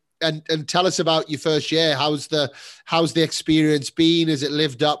 And tell us about your first year. How's the experience been? Has it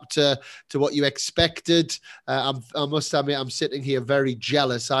lived up to what you expected? I must admit, I'm sitting here very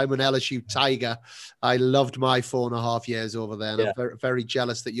jealous. I'm an LSU Tiger. I loved my 4.5 years over there, and Yeah. I'm very, very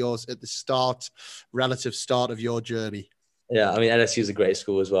jealous that yours at the relative start of your journey. Yeah. I mean, LSU is a great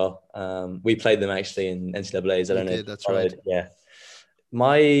school as well. We played them actually in NCAAs. I You don't know if did, you that's right. followed. Yeah.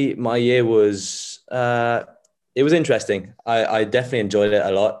 My year was, it was interesting. I definitely enjoyed it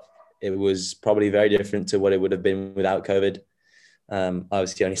a lot. It was probably very different to what it would have been without COVID. I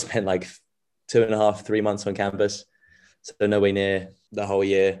obviously only spent like 2.5, 3 months on campus. So nowhere near the whole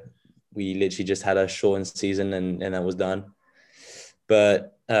year. We literally just had a shortened season and that was done.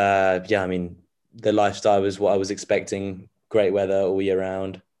 But yeah, I mean, the lifestyle was what I was expecting. Great weather all year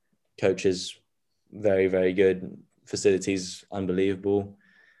round. Coaches, very, very good. Facilities, unbelievable,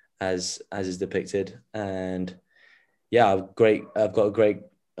 as is depicted. And yeah, I've got a great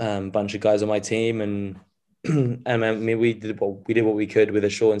bunch of guys on my team, and and I mean we did what we could with a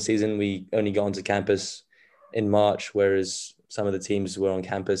shortened season. We only got onto campus in March, whereas some of the teams were on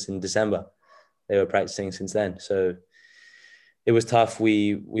campus in December. They were practicing since then, so it was tough.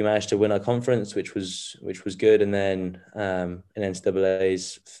 We managed to win our conference, which was good, and then in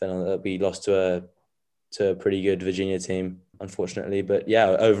NCAA's we lost to a pretty good Virginia team, unfortunately. But yeah,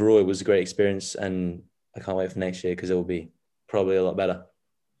 overall it was a great experience, and I can't wait for next year because it will be probably a lot better.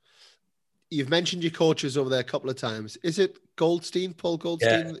 You've mentioned your coaches over there a couple of times. Is it Paul Yeah,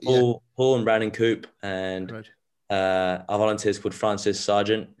 Goldstein? Yeah, Paul and Brandon Coop, and right. our volunteer is called Francis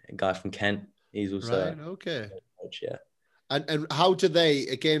Sargent, a guy from Kent. He's also Right. Okay. a coach. Yeah. And how do they,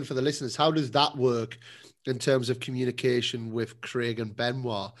 again, for the listeners, how does that work in terms of communication with Craig and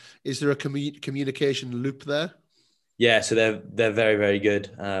Benoit? Is there a communication loop there? Yeah, so they're very, very good.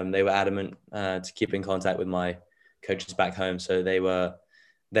 They were adamant to keep in contact with my coaches back home, so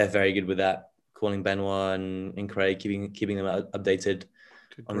they're very good with that. Calling Benoit and Craig, keeping them updated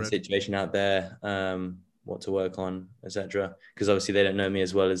Good, on the great. situation out there, what to work on, etc. Because obviously they don't know me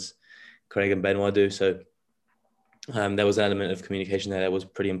as well as Craig and Benoit do. So there was an element of communication there that was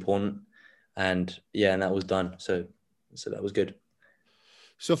pretty important, and yeah, and that was done. So that was good.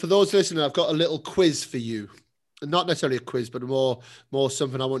 So for those listening, I've got a little quiz for you. Not necessarily a quiz, but more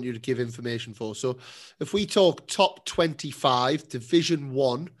something I want you to give information for. So if we talk top 25 Division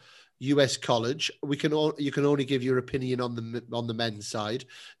 1 US college, you can only give your opinion on the men's side. It'd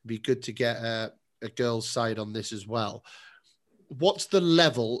be good to get a girl's side on this as well. What's the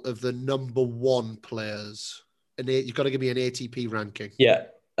level of the number one players? And you've got to give me an ATP ranking. Yeah,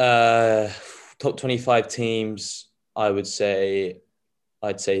 top 25 teams. I'd say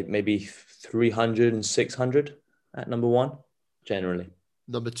maybe 300 and 600 at number one, generally.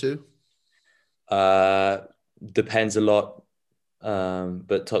 Number two? Uh, Depends a lot.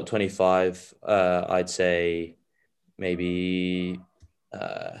 But top 25, I'd say maybe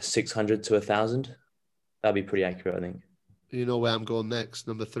 600 to 1,000. That'd be pretty accurate, I think. You know where I'm going next.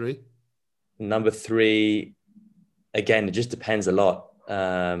 Number three? Number three, again, it just depends a lot.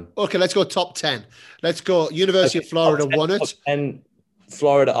 Okay, let's go top 10. Let's go. University Okay, of Florida won top it. 10,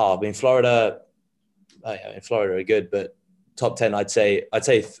 Florida. Oh, I mean, Florida. Oh, yeah, in Florida are good, but top 10, I'd say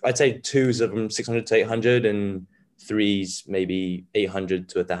twos of them 600 to 800, and threes maybe 800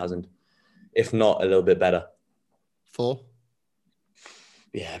 to 1,000, if not a little bit better. 4.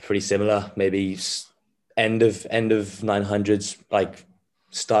 Yeah, pretty similar. Maybe end of 900s, like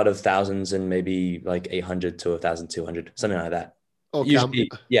start of thousands, and maybe like 800 to 1,200, something like that. Okay, Usually,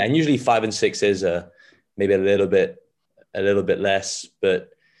 yeah, and usually 5 and 6s are maybe a little bit less, but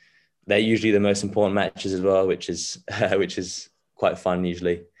they're usually the most important matches as well, which is which is quite fun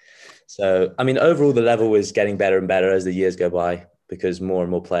usually. So, I mean, overall, the level is getting better and better as the years go by because more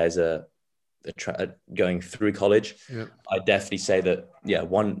and more players are going through college. yeah. I definitely say that, yeah,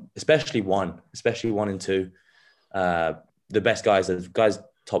 especially one and two, uh, the best guys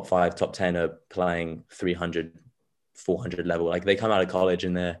top 5, top 10 are playing 300, 400 level. Like they come out of college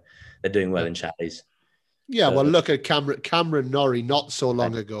and they're doing well Yeah. in chatties. Yeah, So, well, look at Cameron Norrie not so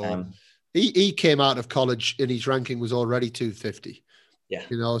long ago. He came out of college and his ranking was already 250.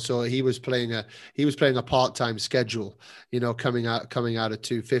 yeah, So he was playing a part-time schedule, coming out at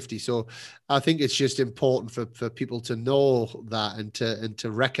 250. So I think it's just important for people to know that and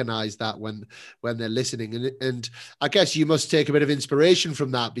to recognize that when they're listening. And I guess you must take a bit of inspiration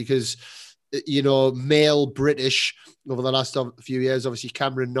from that because male British over the last few years, obviously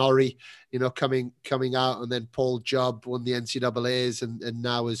Cameron Norrie, coming out, and then Paul Job won the NCAAs and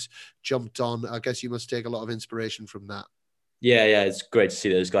now has jumped on. I guess you must take a lot of inspiration from that. yeah, it's great to see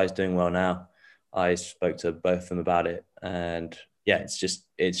those guys doing well now. I spoke to both of them about it, and yeah, it's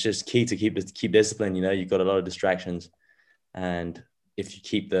just key to keep discipline. You've got a lot of distractions, and if you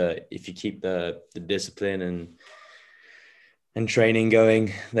keep the discipline and training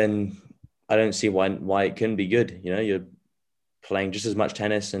going, then I don't see why it couldn't be good. You're playing just as much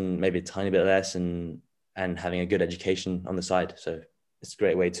tennis and maybe a tiny bit less, and having a good education on the side. So it's a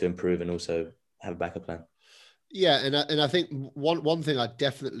great way to improve and also have a backup plan. Yeah, and I think one thing I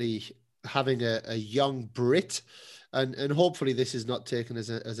definitely having a young Brit, and hopefully this is not taken as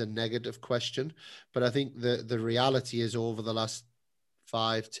a negative question, but I think the reality is over the last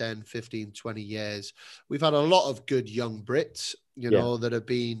 5, 10, 15, 20 years, we've had a lot of good young Brits, Yeah. that have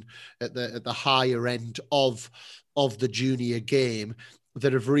been at the higher end of the junior game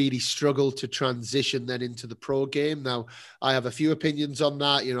that have really struggled to transition then into the pro game. Now, I have a few opinions on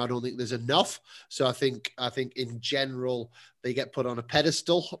that. I don't think there's enough. So I think in general they get put on a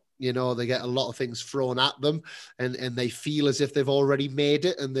pedestal. They get a lot of things thrown at them, and they feel as if they've already made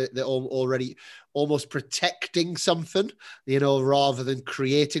it, and they're already almost protecting something, rather than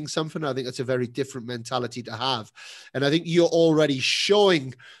creating something. I think that's a very different mentality to have, and I think you're already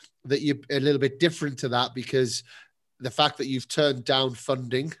showing that you're a little bit different to that because the fact that you've turned down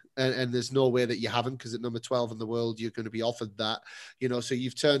funding, and there's no way that you haven't, because at number 12 in the world you're going to be offered that, so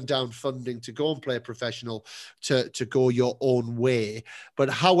you've turned down funding to go and play professional, to go your own way. But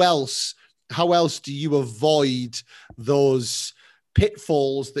how else do you avoid those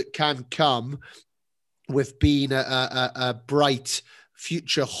pitfalls that can come with being a bright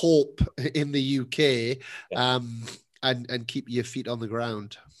future hope in the UK, and keep your feet on the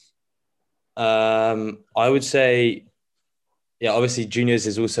ground? I would say, yeah, obviously juniors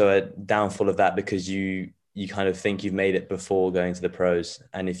is also a downfall of that because you kind of think you've made it before going to the pros,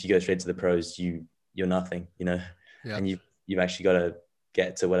 and if you go straight to the pros, you're nothing, Yeah. and you've actually got to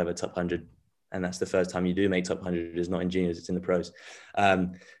get to whatever top 100, and that's the first time you do make top 100 is not in juniors, it's in the pros.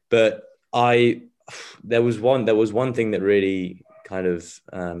 But there was one thing that really kind of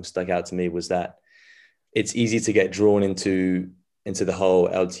stuck out to me was that it's easy to get drawn into the whole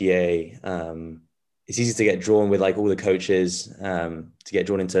LTA. It's easy to get drawn with like all the coaches, to get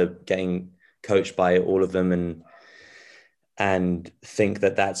drawn into getting coached by all of them, and think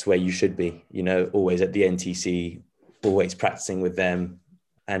that that's where you should be. Always at the NTC, always practicing with them.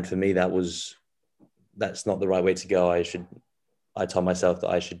 And for me, that's not the right way to go. I told myself that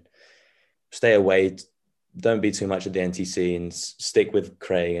I should stay away. Don't be too much at the NTC and stick with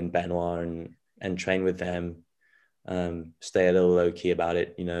Craig and Benoit and train with them. Stay a little low key about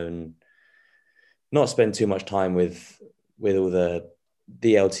it, and not spend too much time with all the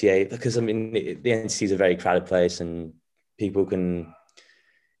LTA, because I mean the NTC is a very crowded place, and you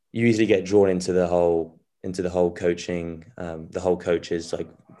easily get drawn into the whole coaching, the whole coaches like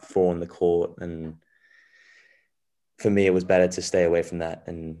four on the court, and for me it was better to stay away from that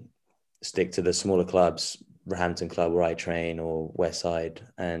and stick to the smaller clubs, Roehampton Club where I train, or West Side,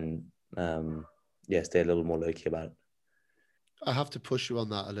 and stay a little more low key about it. I have to push you on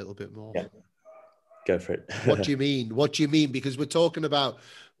that a little bit more. Yeah. Go for it. What do you mean? What do you mean? Because we're talking about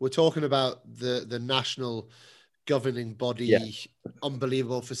the national governing Yeah. body,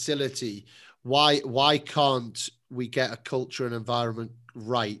 unbelievable facility. Why can't we get a culture and environment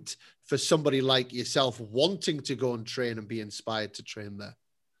right for somebody like yourself wanting to go and train and be inspired to train there?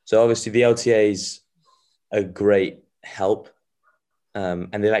 So obviously the LTA is a great help,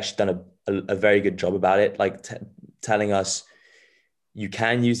 and they've actually done a very good job about it, like telling us you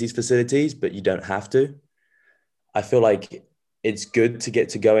can use these facilities, but you don't have to. I feel like it's good to get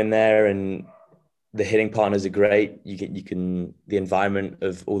to go in there, and the hitting partners are great. You can the environment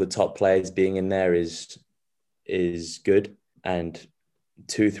of all the top players being in there is good, and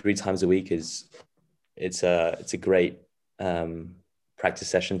 2-3 times a week it's a great practice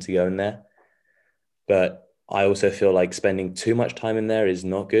session to go in there. But I also feel like spending too much time in there is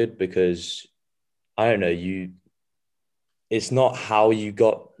not good, because I don't know, it's not how you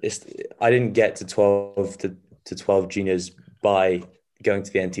got it's I didn't get to 12 juniors by going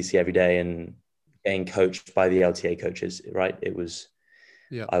to the NTC every day and getting coached by the LTA coaches, right? It was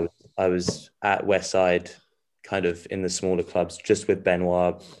Yeah. I was at Westside, kind of in the smaller clubs, just with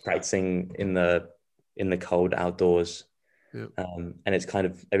Benoit, practicing in the cold outdoors. Yeah. And it's kind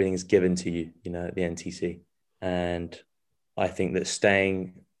of everything's given to you, at the NTC. And I think that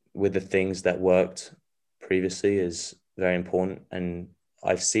staying with the things that worked previously is very important. And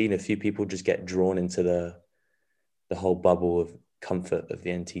I've seen a few people just get drawn into the whole bubble of comfort of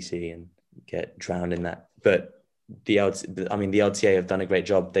the NTC and get drowned in that. But the LTA have done a great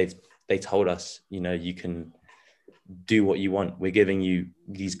job. They told us, you can do what you want. We're giving you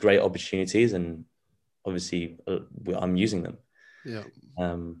these great opportunities, and obviously I'm using them. Yeah.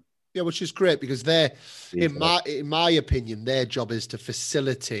 Um, Yeah, which is great, because they're, these in my opinion, their job is to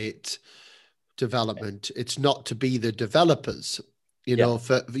facilitate development. It's not to be the developers, Yeah.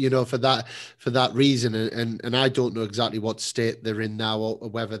 for that reason. And I don't know exactly what state they're in now, or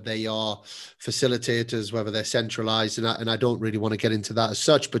whether they are facilitators, whether they're centralized, and I don't really want to get into that as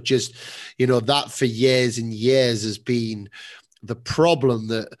such. But just, that for years and years has been the problem,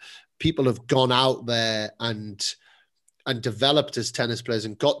 that people have gone out there and developed as tennis players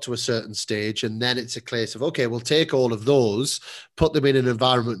and got to a certain stage. And then it's a case of, okay, we'll take all of those, put them in an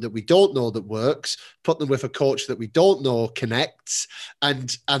environment that we don't know that works, put them with a coach that we don't know connects.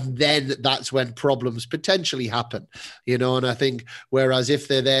 And then that's when problems potentially happen, and I think, whereas if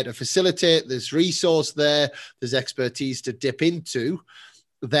they're there to facilitate, there's resource there, there's expertise to dip into,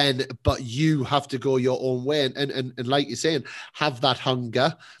 then, but you have to go your own way. And like you're saying, have that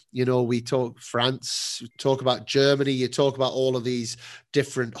hunger. We talk France, we talk about Germany, you talk about all of these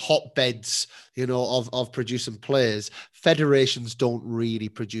different hotbeds, of producing players. Federations don't really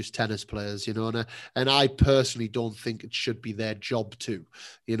produce tennis players, and I personally don't think it should be their job to,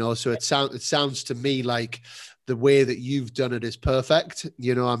 so it sounds to me like the way that you've done it is perfect.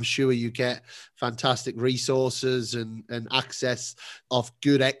 I'm sure you get fantastic resources and access of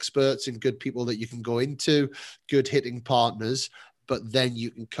good experts and good people that you can go into, good hitting partners, but then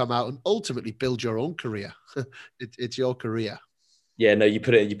you can come out and ultimately build your own career. It's your career. Yeah, no, you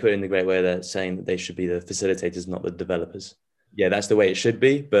put it in the great way there, saying that they should be the facilitators, not the developers. Yeah, that's the way it should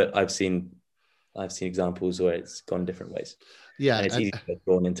be. But I've seen examples where it's gone different ways, Yeah, and it's easy to get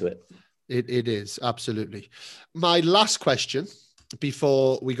drawn into it. it is, absolutely. My last question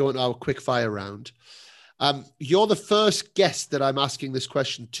before we go into our quick fire round. You're the first guest that I'm asking this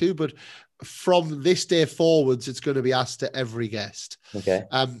question to, but from this day forwards, it's going to be asked to every guest. Okay.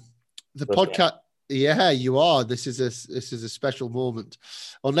 The Okay. podcast. Yeah, you are. This is a special moment.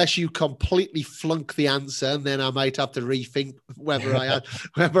 Unless you completely flunk the answer, and then I might have to rethink whether I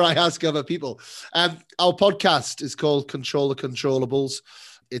ask other people. Our podcast is called Control the Controllables.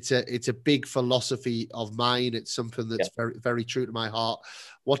 It's a big philosophy of mine. It's something that's very, very true to my heart.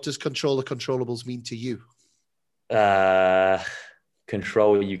 What does Control the Controllables mean to you?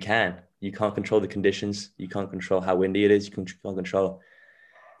 Control what you can. You can't control the conditions. You can't control how windy it is. You can't control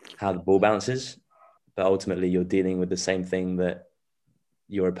how the ball bounces. But ultimately, you're dealing with the same thing that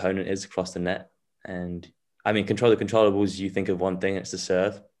your opponent is across the net. And I mean, control the controllables, you think of one thing, it's the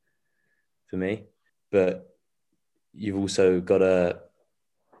serve for me. But you've also got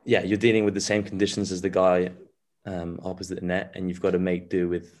you're dealing with the same conditions as the guy opposite the net, and you've got to make do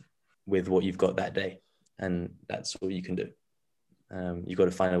with what you've got that day. And that's all you can do. You've got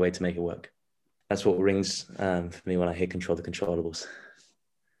to find a way to make it work. That's what rings for me when I hear control the controllables.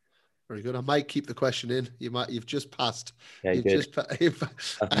 Very good. I might keep the question in. You've just passed. Yeah, You've good. just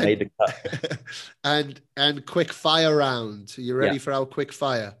I've made the cut. and quick fire round. Are you ready for our quick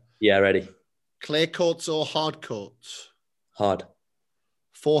fire? Yeah, ready. Clay courts or hard courts? Hard.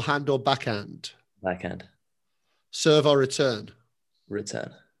 Forehand or backhand? Backhand. Serve or return?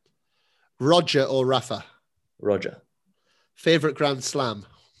 Return. Roger or Rafa? Roger. Favorite Grand Slam?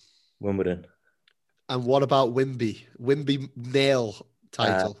 Wimbledon. And what about Wimby? Wimby male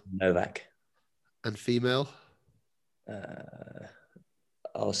title Novak. and female? Uh,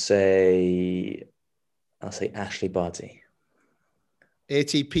 I'll say Ashley Barty.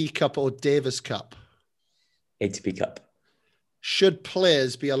 ATP Cup or Davis Cup? ATP Cup. Should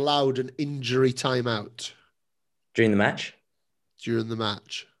players be allowed an injury timeout During the match? during the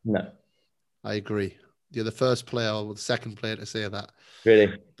match? No. I agree. You're the first player or the second player to say that.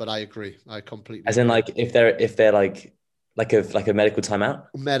 Really? But I agree. I completely As in, agree. like, if they're like a medical timeout?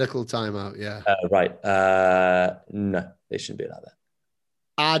 Medical timeout, yeah. Right. No, they shouldn't be allowed that.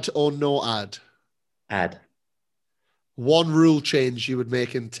 Add or no add? Add. One rule change you would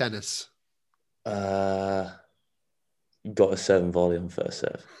make in tennis. You got to serve and volley on first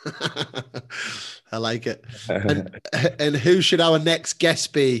serve. I like it. And who should our next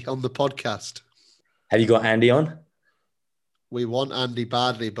guest be on the podcast? Have you got Andy on? We want Andy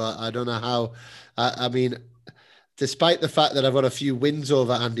badly, but I don't know how. I mean, despite the fact that I've got a few wins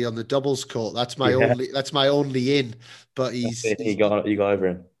over Andy on the doubles court, that's my only in. But You got over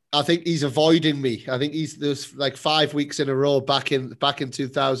him. I think he's avoiding me. I think there's like 5 weeks in a row back in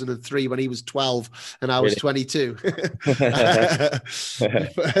 2003 when he was 12 and I was 22.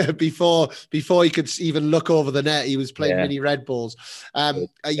 before he could even look over the net, he was playing mini Red Bulls. I've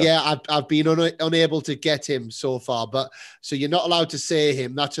been unable to get him so far, but so you're not allowed to say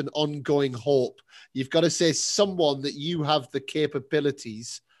him. That's an ongoing hope. You've got to say someone that you have the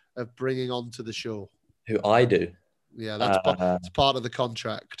capabilities of bringing onto the show. Who I do. Yeah, that's part of the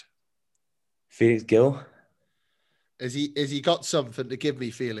contract. Felix Gill. Has he got something to give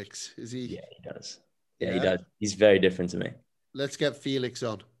me, Felix? Is he? Yeah, he does. Yeah, he does. He's very different to me. Let's get Felix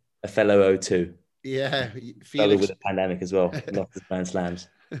on. A fellow O2. Yeah, Felix with a pandemic as well. Lots of Grand Slams.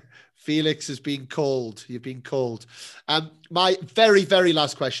 Felix has been called. You've been called. My very, very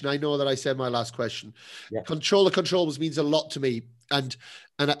last question. I know that I said my last question. Yeah. Controllables means a lot to me, and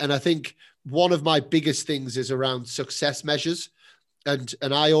I think one of my biggest things is around success measures, and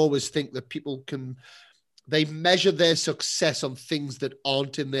I always think that people they measure their success on things that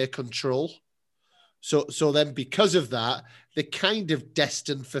aren't in their control. So then because of that, they're kind of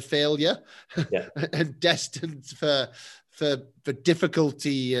destined for failure, and destined for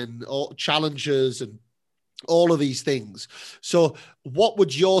difficulty and challenges and all of these things. So what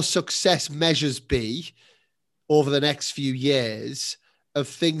would your success measures be over the next few years of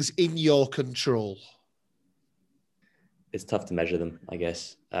things in your control? It's tough to measure them, I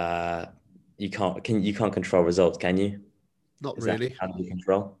guess. You can't control results, can you? Not really. How do you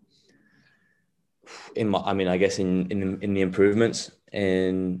control? I guess in the improvements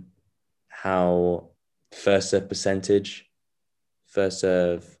in how first serve percentage, first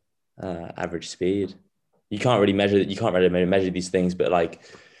serve average speed. You can't really measure these things, but like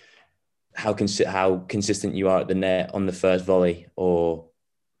how consistent you are at the net on the first volley, or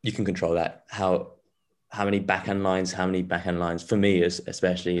you can control that. How many backhand lines? For me,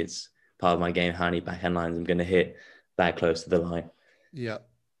 especially, it's part of my game. How many backhand lines I'm going to hit that close to the line? Yeah,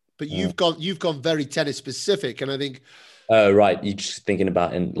 but you've gone very tennis specific, and I think. Oh right, you're just thinking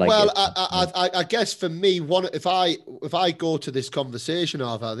about I guess for me, if I go to this conversation,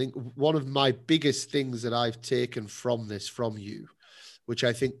 Arthur, I think one of my biggest things that I've taken from you, which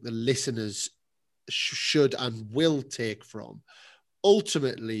I think the listeners should and will take from,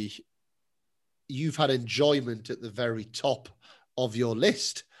 ultimately, you've had enjoyment at the very top of your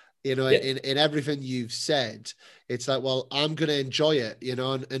list. In everything you've said, it's like, well, I'm going to enjoy it,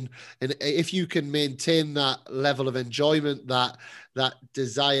 and if you can maintain that level of enjoyment, that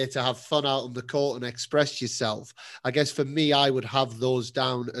desire to have fun out on the court and express yourself, I guess for me, I would have those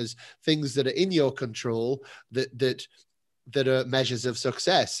down as things that are in your control, that are measures of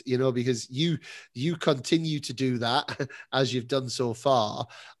success, because you continue to do that as you've done so far.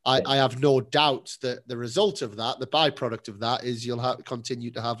 I have no doubt that the result of that, the byproduct of that, is you'll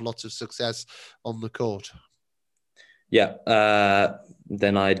continue to have lots of success on the court. Yeah.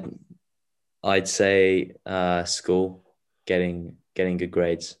 Then I'd say school, getting good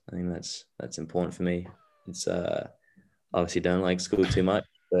grades. I think that's important for me. It's obviously don't like school too much,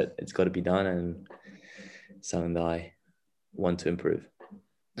 but it's got to be done, and something that I want to improve.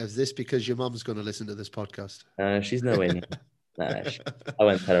 Is this because your mum's going to listen to this podcast? She's no way near. I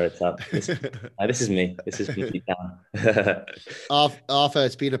won't tell her it's up. This is me. This is me down. Arthur,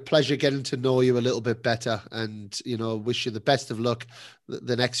 it's been a pleasure getting to know you a little bit better, and wish you the best of luck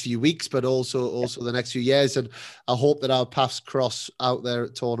the next few weeks, but also the next few years. And I hope that our paths cross out there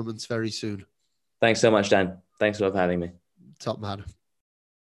at tournaments very soon. Thanks so much, Dan. Thanks for having me. Top man.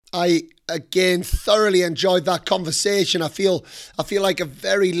 I again thoroughly enjoyed that conversation. I feel like a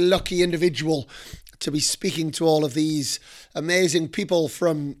very lucky individual to be speaking to all of these amazing people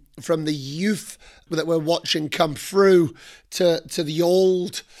from the youth that we're watching come through to the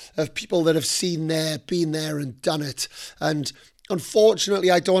old, of people that have been there and done it. And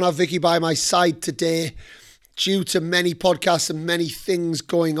unfortunately, I don't have Vicky by my side today. Due to many podcasts and many things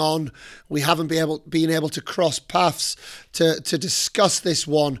going on, we haven't been able to cross paths to discuss this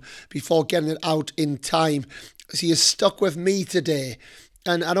one before getting it out in time. So you're stuck with me today.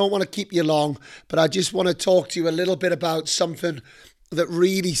 And I don't want to keep you long, but I just want to talk to you a little bit about something that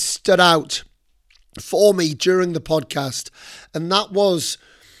really stood out for me during the podcast. And that was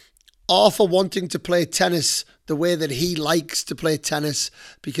Arthur wanting to play tennis the way that he likes to play tennis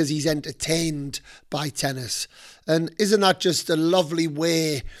because he's entertained by tennis. And isn't that just a lovely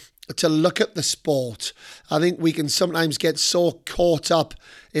way to look at the sport? I think we can sometimes get so caught up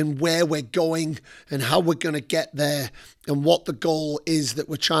in where we're going and how we're going to get there and what the goal is that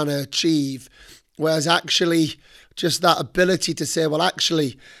we're trying to achieve. Whereas actually just that ability to say, well,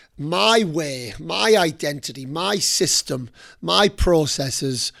 actually, my way, my identity, my system, my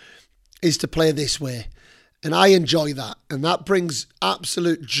processes is to play this way. And I enjoy that. And that brings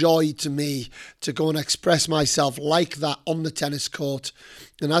absolute joy to me to go and express myself like that on the tennis court.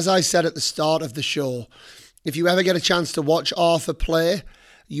 And as I said at the start of the show, if you ever get a chance to watch Arthur play,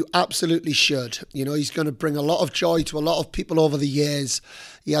 you absolutely should. You know, he's going to bring a lot of joy to a lot of people over the years.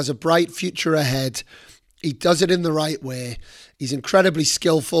 He has a bright future ahead. He does it in the right way. He's incredibly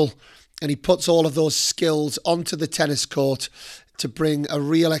skillful, and he puts all of those skills onto the tennis court to bring a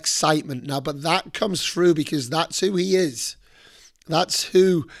real excitement now. But that comes through because that's who he is. That's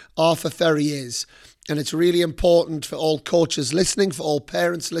who Arthur Fery is. And it's really important for all coaches listening, for all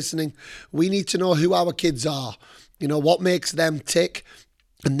parents listening. We need to know who our kids are, you know, what makes them tick.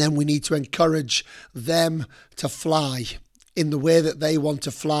 And then we need to encourage them to fly in the way that they want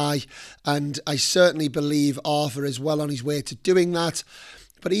to fly. And I certainly believe Arthur is well on his way to doing that.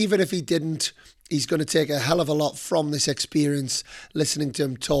 But even if he didn't, he's going to take a hell of a lot from this experience, listening to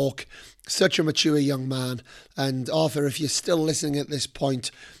him talk. Such a mature young man. And Arthur, if you're still listening at this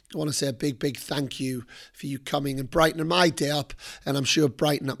point, I want to say a big, big thank you for you coming and brightening my day up. And I'm sure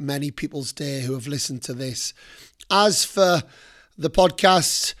brightening up many people's day who have listened to this. As for the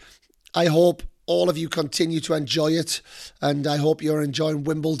podcast, I hope all of you continue to enjoy it, and I hope you're enjoying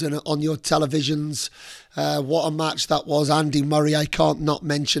Wimbledon on your televisions. What a match that was. Andy Murray, I can't not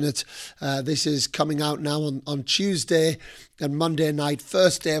mention it. This is coming out now on Tuesday and Monday night,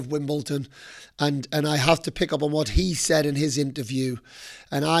 first day of Wimbledon, and I have to pick up on what he said in his interview,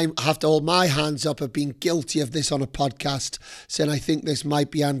 and I have to hold my hands up of being guilty of this on a podcast, saying I think this might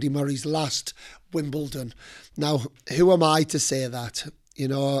be Andy Murray's last Wimbledon. Now, who am I to say that? You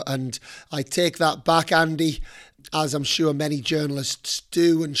know, and I take that back, Andy, as I'm sure many journalists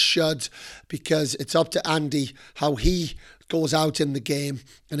do and should, because it's up to Andy how he goes out in the game.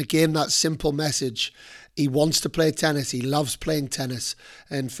 And again, that simple message. He wants to play tennis. He loves playing tennis.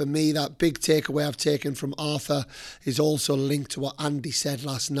 And for me, that big takeaway I've taken from Arthur is also linked to what Andy said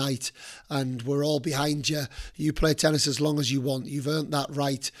last night. And we're all behind you. You play tennis as long as you want. You've earned that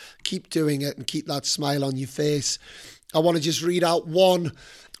right. Keep doing it and keep that smile on your face. I want to just read out one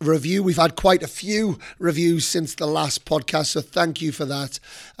review. We've had quite a few reviews since the last podcast, so thank you for that.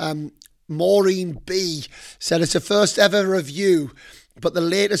 Maureen B said, it's a first ever review, but the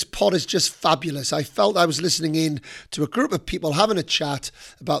latest pod is just fabulous. I felt I was listening in to a group of people having a chat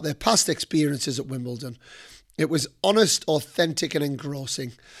about their past experiences at Wimbledon. It was honest, authentic and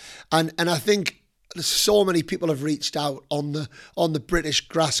engrossing. And I think so many people have reached out on the British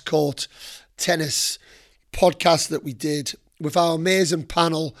grass court tennis podcast that we did with our amazing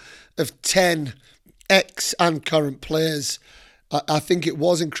panel of 10 ex and current players. I think it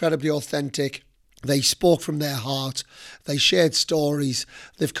was incredibly authentic. They spoke from their heart. They shared stories.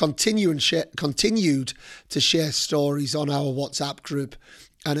 They've continued to share stories on our WhatsApp group.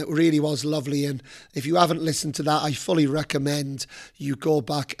 And it really was lovely. And if you haven't listened to that, I fully recommend you go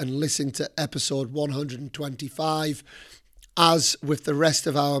back and listen to episode 125. As with the rest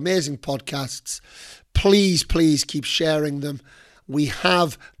of our amazing podcasts, please keep sharing them. We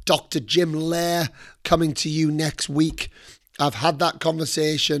have Dr. Jim Lair coming to you next week. I've had that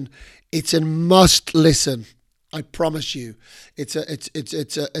conversation. It's a must listen. I promise you, it's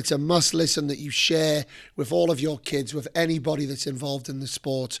a must listen that you share with all of your kids, with anybody that's involved in the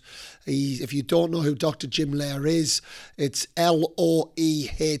sport. If you don't know who Dr. Jim Loehr is, it's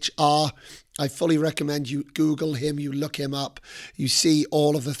Loehr. I fully recommend you Google him, you look him up, you see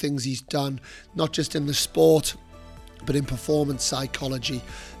all of the things he's done, not just in the sport, but in performance psychology.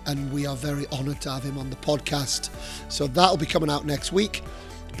 And we are very honoured to have him on the podcast. So that'll be coming out next week.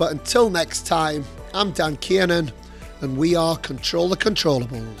 But until next time, I'm Dan Kiernan, and we are Control the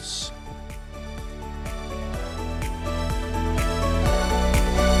Controllables.